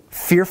be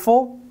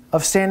fearful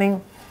of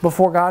standing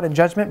before God in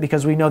judgment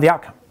because we know the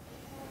outcome.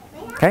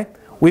 Okay?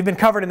 We've been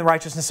covered in the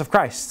righteousness of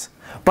Christ.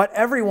 But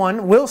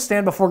everyone will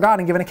stand before God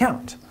and give an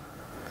account.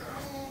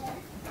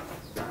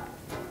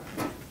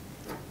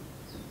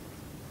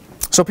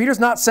 So Peter's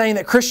not saying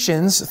that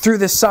Christians, through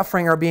this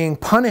suffering, are being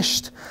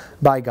punished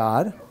by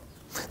God.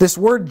 This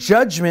word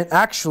judgment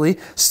actually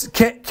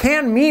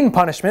can mean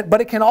punishment, but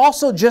it can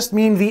also just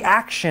mean the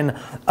action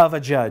of a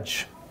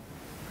judge.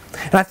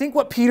 And I think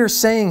what Peter's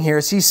saying here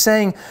is he's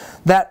saying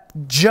that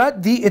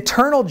the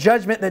eternal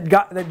judgment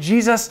that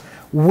Jesus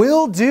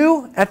will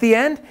do at the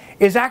end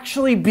is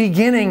actually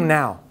beginning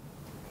now.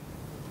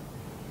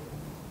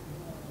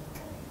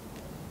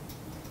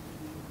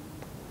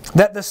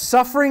 That the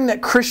suffering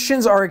that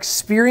Christians are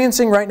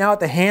experiencing right now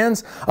at the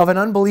hands of an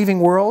unbelieving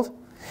world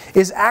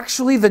is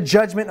actually the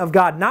judgment of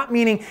God. Not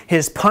meaning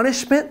His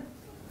punishment,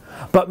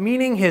 but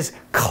meaning His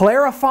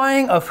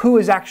clarifying of who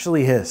is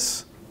actually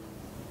His.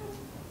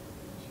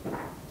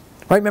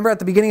 Right? Remember at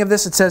the beginning of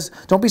this it says,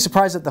 don't be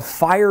surprised at the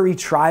fiery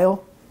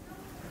trial.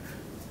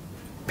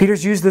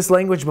 Peter's used this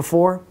language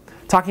before,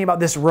 talking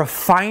about this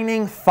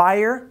refining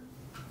fire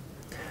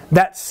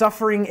that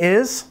suffering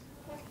is.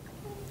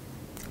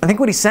 I think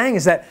what he's saying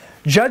is that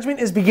judgment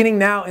is beginning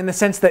now in the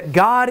sense that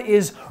God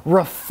is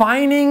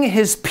refining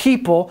His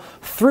people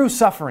through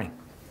suffering.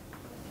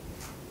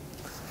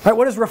 Right?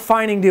 What does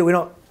refining do? We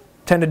don't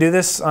tend to do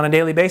this on a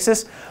daily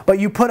basis, but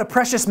you put a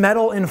precious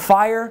metal in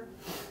fire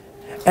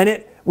and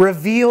it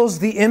reveals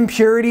the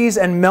impurities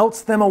and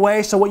melts them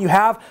away. So what you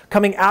have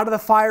coming out of the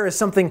fire is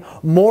something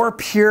more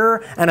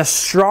pure and a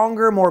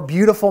stronger, more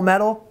beautiful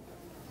metal.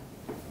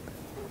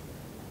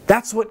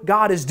 That's what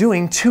God is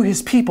doing to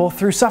His people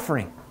through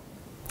suffering.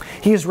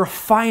 He is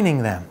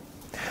refining them,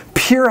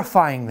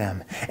 purifying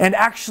them, and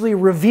actually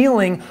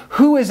revealing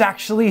who is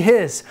actually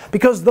His.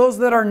 Because those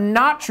that are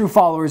not true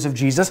followers of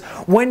Jesus,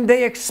 when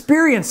they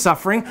experience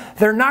suffering,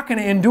 they're not going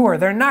to endure.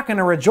 They're not going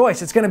to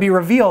rejoice. It's going to be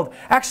revealed.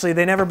 Actually,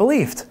 they never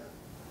believed.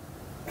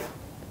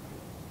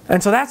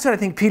 And so that's what I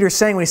think Peter's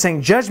saying when he's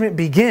saying judgment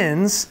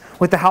begins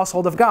with the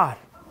household of God.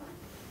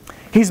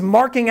 He's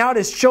marking out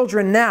His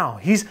children now.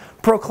 He's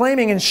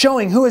proclaiming and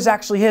showing who is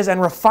actually His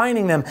and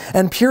refining them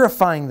and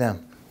purifying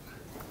them.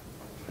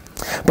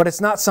 But it's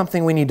not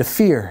something we need to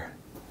fear.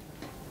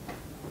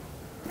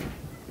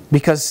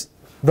 Because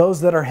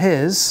those that are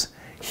His,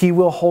 He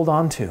will hold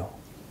on to.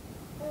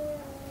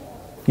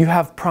 You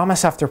have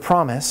promise after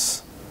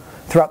promise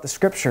throughout the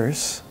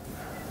Scriptures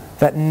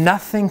that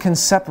nothing can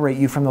separate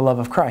you from the love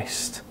of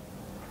Christ.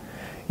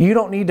 You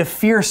don't need to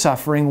fear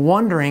suffering,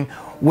 wondering,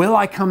 will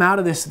I come out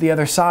of this the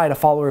other side a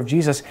follower of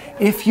Jesus?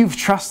 If you've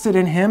trusted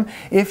in Him,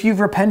 if you've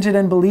repented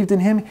and believed in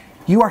Him,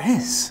 you are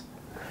His.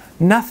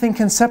 Nothing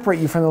can separate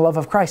you from the love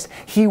of Christ.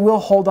 He will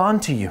hold on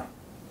to you.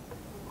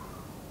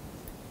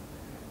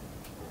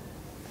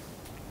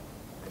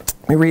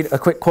 Let me read a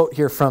quick quote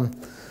here from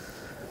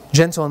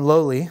Gentle and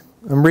Lowly.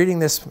 I'm reading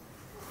this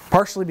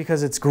partially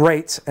because it's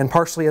great and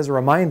partially as a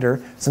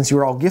reminder, since you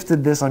were all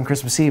gifted this on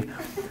Christmas Eve.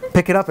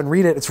 Pick it up and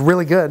read it. It's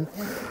really good.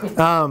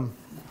 But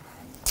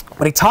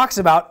he talks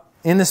about,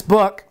 in this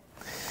book,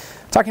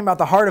 talking about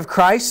the heart of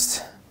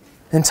Christ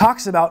and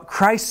talks about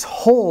Christ's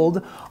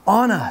hold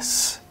on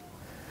us.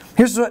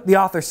 Here's what the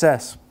author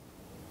says.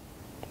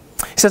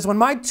 He says, when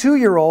my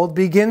 2-year-old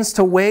begins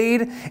to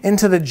wade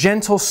into the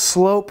gentle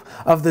slope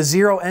of the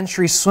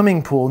zero-entry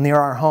swimming pool near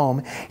our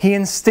home, he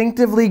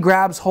instinctively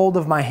grabs hold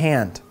of my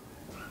hand.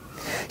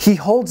 He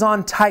holds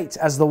on tight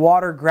as the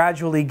water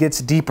gradually gets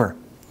deeper.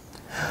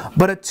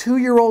 But a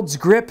 2-year-old's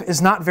grip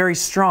is not very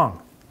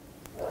strong.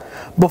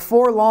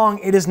 Before long,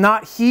 it is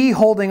not he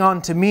holding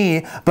on to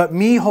me, but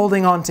me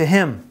holding on to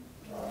him.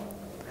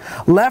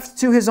 Left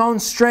to his own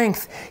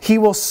strength, he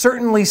will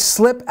certainly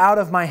slip out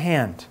of my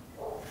hand.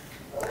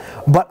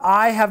 But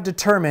I have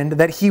determined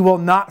that he will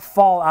not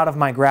fall out of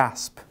my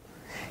grasp.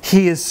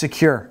 He is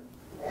secure.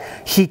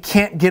 He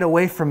can't get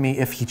away from me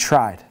if he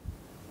tried.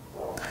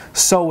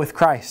 So with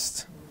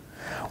Christ.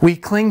 We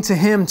cling to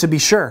Him to be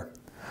sure,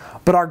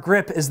 but our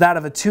grip is that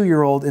of a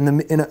 2-year-old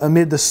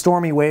amid the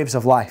stormy waves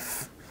of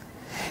life.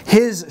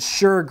 His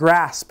sure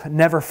grasp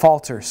never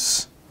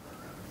falters.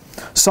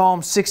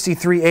 Psalm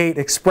 63:8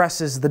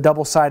 expresses the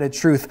double-sided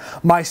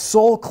truth. My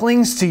soul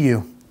clings to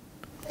you.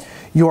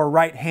 Your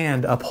right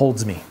hand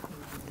upholds me.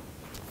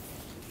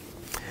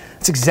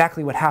 That's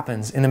exactly what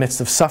happens in the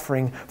midst of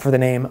suffering for the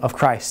name of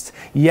Christ.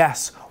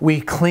 Yes, we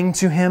cling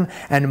to Him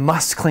and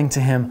must cling to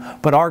Him,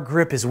 but our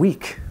grip is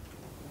weak.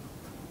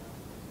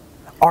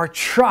 Our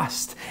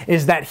trust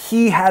is that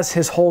He has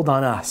His hold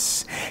on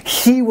us.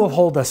 He will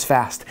hold us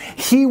fast.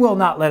 He will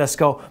not let us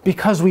go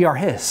because we are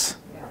His.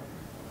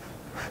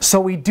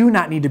 So we do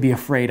not need to be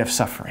afraid of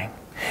suffering.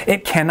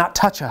 It cannot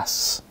touch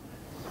us.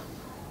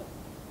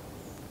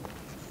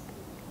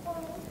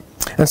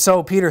 And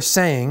so Peter's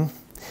saying,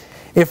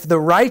 if the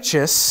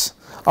righteous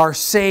are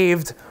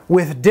saved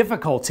with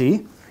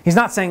difficulty, he's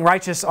not saying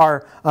righteous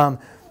are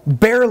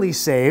barely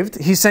saved.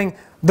 He's saying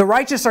the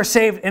righteous are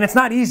saved, and it's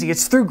not easy.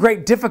 It's through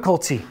great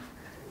difficulty.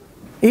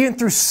 Even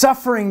through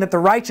suffering that the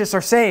righteous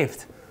are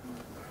saved.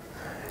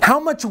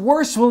 How much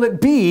worse will it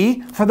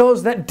be for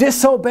those that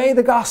disobey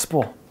the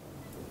gospel?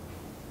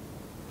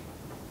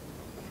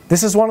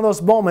 This is one of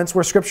those moments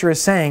where Scripture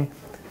is saying,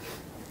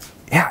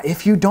 yeah,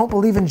 if you don't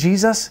believe in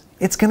Jesus,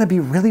 it's going to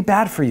be really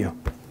bad for you.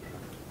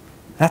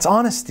 That's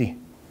honesty.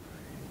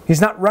 He's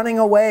not running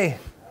away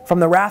from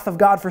the wrath of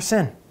God for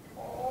sin.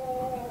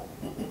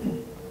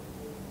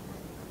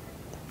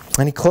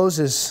 And he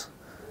closes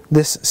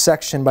this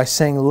section by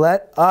saying,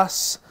 let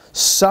us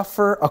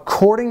suffer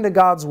according to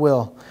God's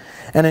will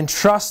and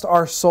entrust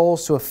our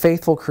souls to a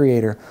faithful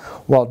Creator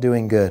while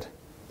doing good.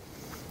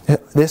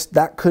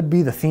 That could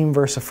be the theme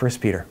verse of 1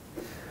 Peter.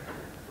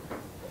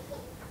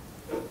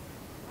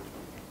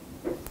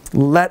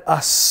 Let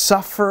us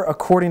suffer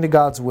according to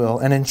God's will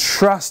and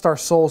entrust our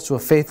souls to a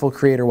faithful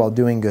Creator while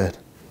doing good.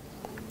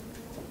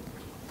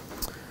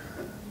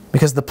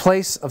 Because the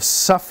place of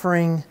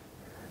suffering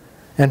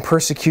and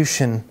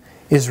persecution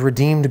is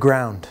redeemed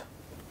ground.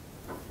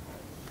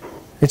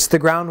 It's the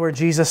ground where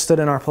Jesus stood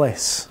in our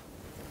place.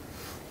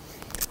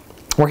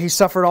 Where He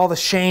suffered all the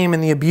shame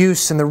and the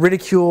abuse and the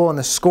ridicule and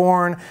the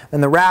scorn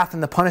and the wrath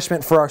and the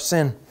punishment for our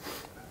sin.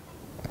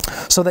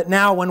 So that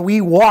now when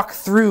we walk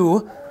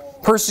through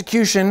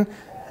persecution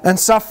and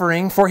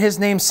suffering for His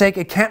name's sake,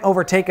 it can't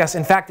overtake us.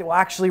 In fact, it will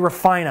actually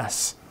refine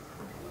us.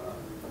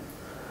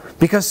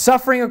 Because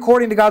suffering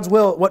according to God's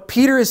will, what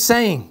Peter is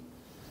saying,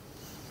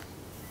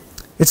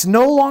 it's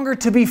no longer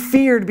to be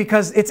feared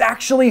because it's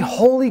actually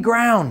holy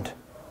ground.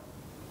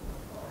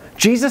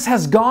 Jesus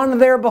has gone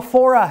there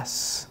before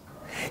us.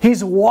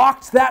 He's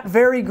walked that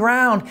very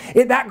ground.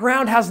 That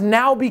ground has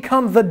now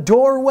become the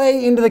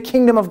doorway into the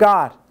kingdom of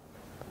God.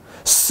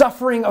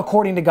 Suffering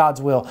according to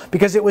God's will.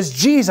 Because it was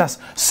Jesus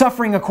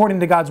suffering according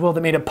to God's will that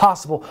made it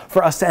possible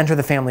for us to enter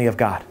the family of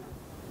God.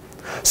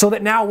 So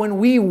that now when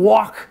we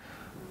walk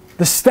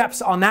the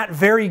steps on that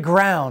very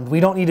ground, we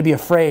don't need to be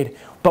afraid.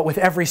 But with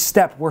every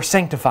step, we're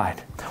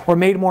sanctified. We're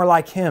made more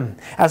like Him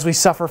as we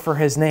suffer for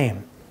His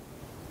name.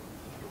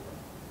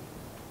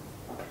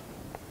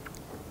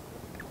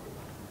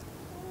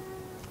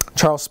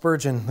 Charles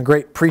Spurgeon, the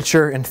great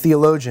preacher and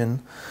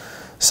theologian,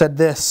 said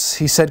this.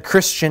 He said,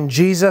 Christian,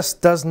 Jesus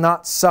does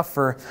not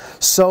suffer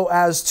so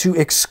as to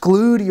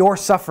exclude your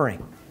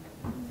suffering.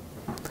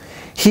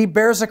 He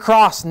bears a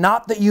cross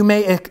not that you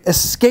may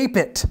escape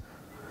it,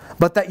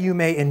 but that you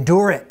may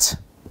endure it.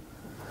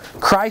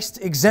 Christ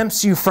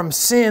exempts you from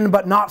sin,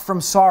 but not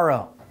from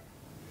sorrow.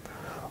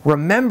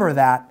 Remember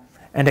that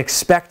and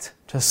expect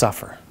to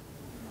suffer.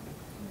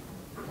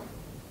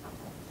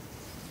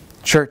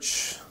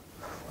 Church,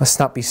 let's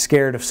not be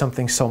scared of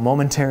something so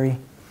momentary,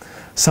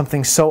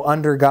 something so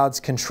under God's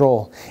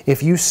control.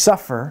 If you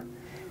suffer,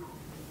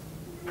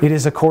 it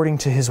is according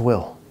to His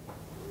will.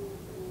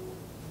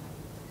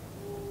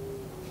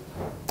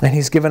 And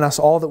He's given us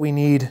all that we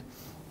need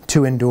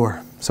to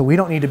endure. So we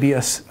don't need to be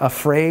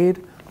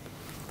afraid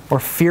or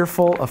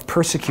fearful of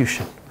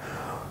persecution.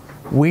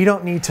 We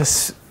don't need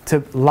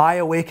to lie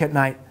awake at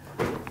night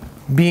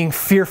being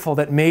fearful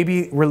that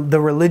maybe the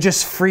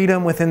religious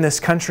freedom within this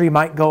country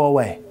might go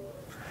away.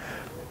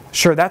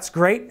 Sure, that's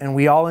great, and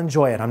we all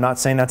enjoy it. I'm not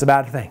saying that's a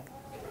bad thing.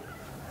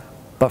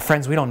 But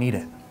friends, we don't need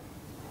it.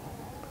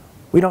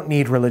 We don't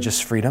need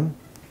religious freedom.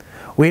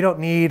 We don't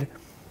need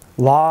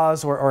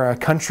laws or a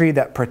country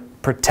that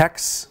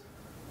protects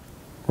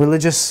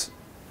religious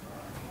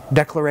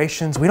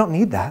declarations. We don't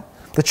need that.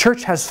 The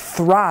church has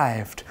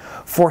thrived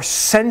for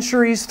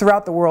centuries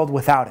throughout the world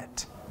without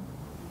it.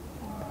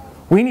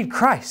 We need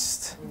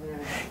Christ.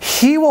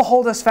 He will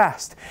hold us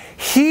fast.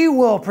 He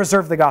will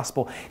preserve the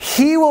gospel.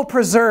 He will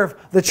preserve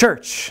the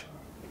church.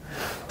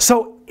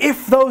 So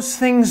if those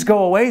things go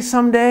away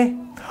someday,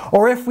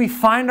 or if we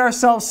find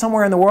ourselves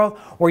somewhere in the world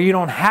where you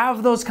don't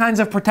have those kinds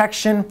of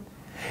protection,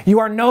 you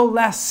are no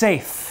less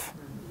safe.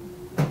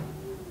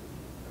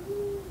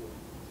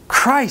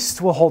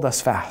 Christ will hold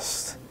us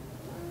fast.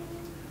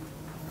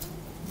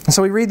 And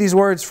so we read these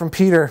words from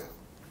Peter,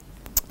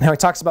 and how he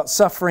talks about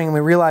suffering, and we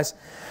realize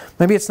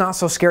maybe it's not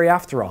so scary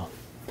after all.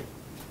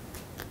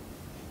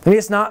 Maybe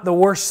it's not the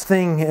worst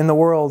thing in the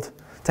world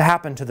to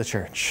happen to the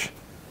church.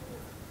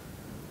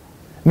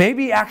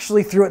 Maybe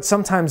actually through it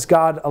sometimes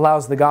God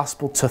allows the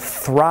gospel to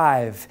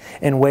thrive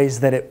in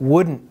ways that it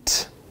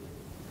wouldn't.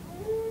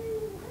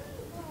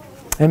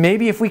 And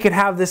maybe if we could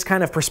have this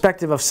kind of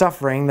perspective of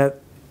suffering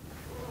that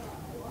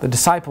the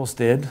disciples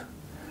did,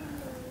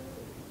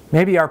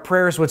 maybe our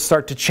prayers would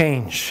start to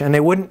change, and they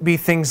wouldn't be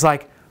things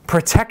like,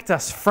 protect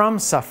us from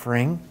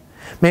suffering.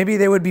 Maybe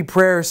they would be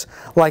prayers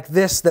like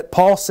this that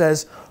Paul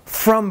says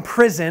from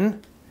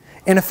prison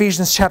in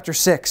Ephesians chapter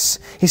 6.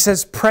 He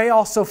says, pray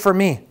also for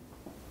me.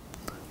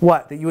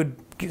 What? That you would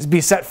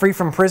be set free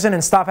from prison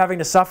and stop having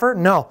to suffer?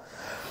 No.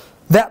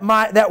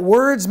 That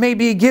words may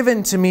be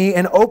given to me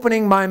in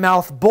opening my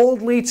mouth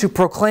boldly to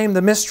proclaim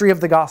the mystery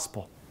of the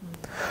gospel,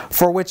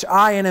 for which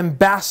I am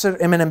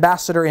an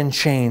ambassador in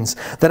chains,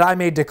 that I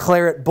may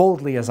declare it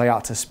boldly as I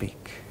ought to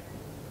speak.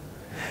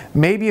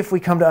 Maybe if we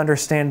come to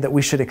understand that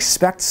we should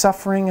expect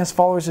suffering as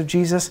followers of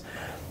Jesus,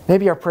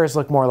 maybe our prayers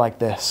look more like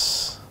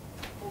this.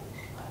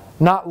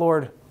 Not,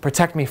 Lord,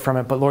 protect me from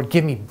it, but Lord,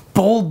 give me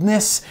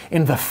boldness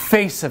in the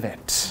face of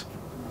it.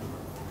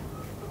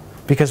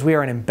 Because we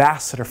are an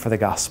ambassador for the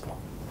gospel.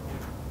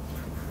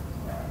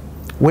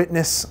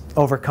 Witness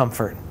over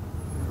comfort.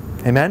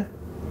 Amen?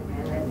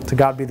 To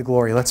God be the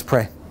glory. Let's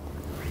pray.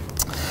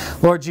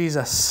 Lord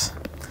Jesus,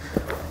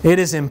 it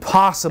is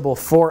impossible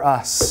for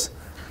us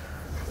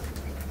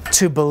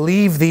to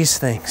believe these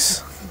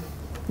things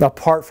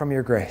apart from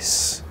your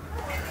grace.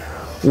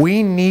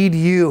 We need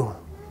you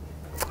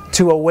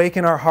to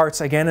awaken our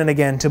hearts again and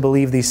again to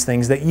believe these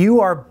things, that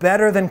you are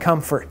better than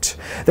comfort,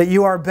 that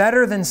you are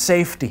better than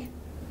safety,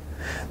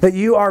 that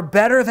you are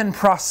better than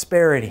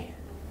prosperity,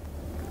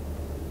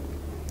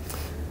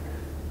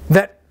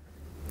 that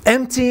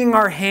emptying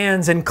our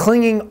hands and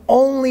clinging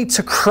only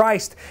to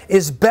Christ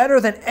is better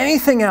than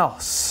anything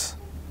else.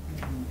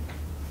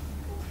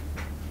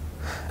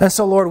 And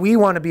so, Lord, we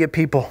want to be a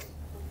people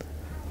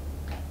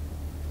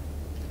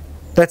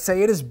that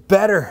say it is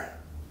better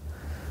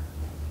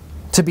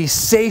to be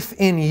safe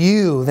in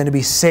you than to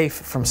be safe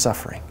from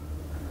suffering.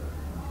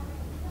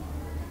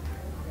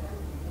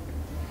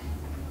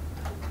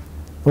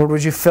 Lord,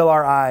 would you fill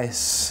our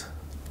eyes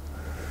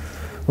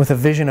with a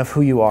vision of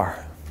who you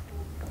are?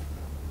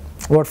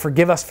 Lord,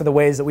 forgive us for the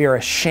ways that we are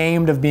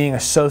ashamed of being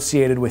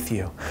associated with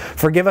you.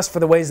 Forgive us for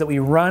the ways that we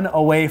run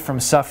away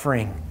from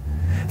suffering,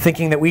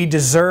 thinking that we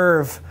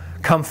deserve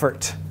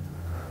comfort.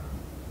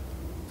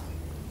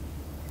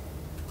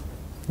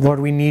 Lord,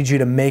 we need you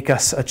to make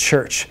us a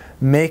church.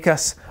 Make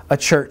us a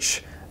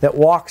church that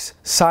walks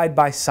side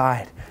by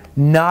side,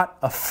 not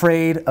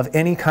afraid of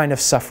any kind of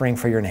suffering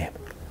for your name.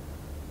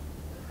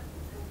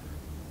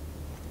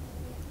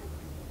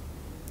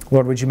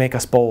 Lord, would you make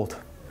us bold?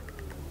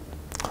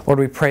 Lord,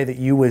 we pray that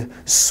you would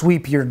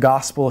sweep your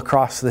gospel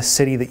across this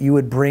city, that you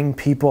would bring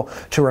people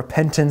to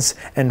repentance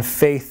and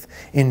faith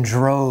in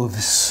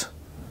droves.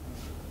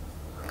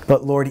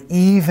 But Lord,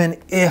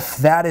 even if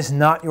that is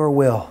not your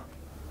will,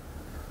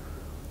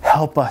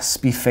 help us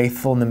be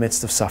faithful in the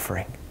midst of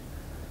suffering.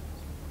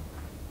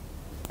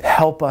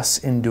 Help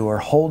us endure.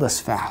 Hold us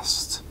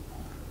fast.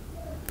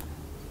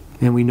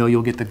 And we know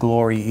you'll get the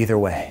glory either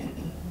way.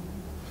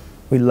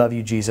 We love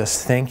you,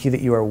 Jesus. Thank you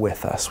that you are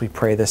with us. We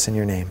pray this in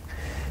your name.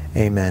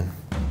 Amen.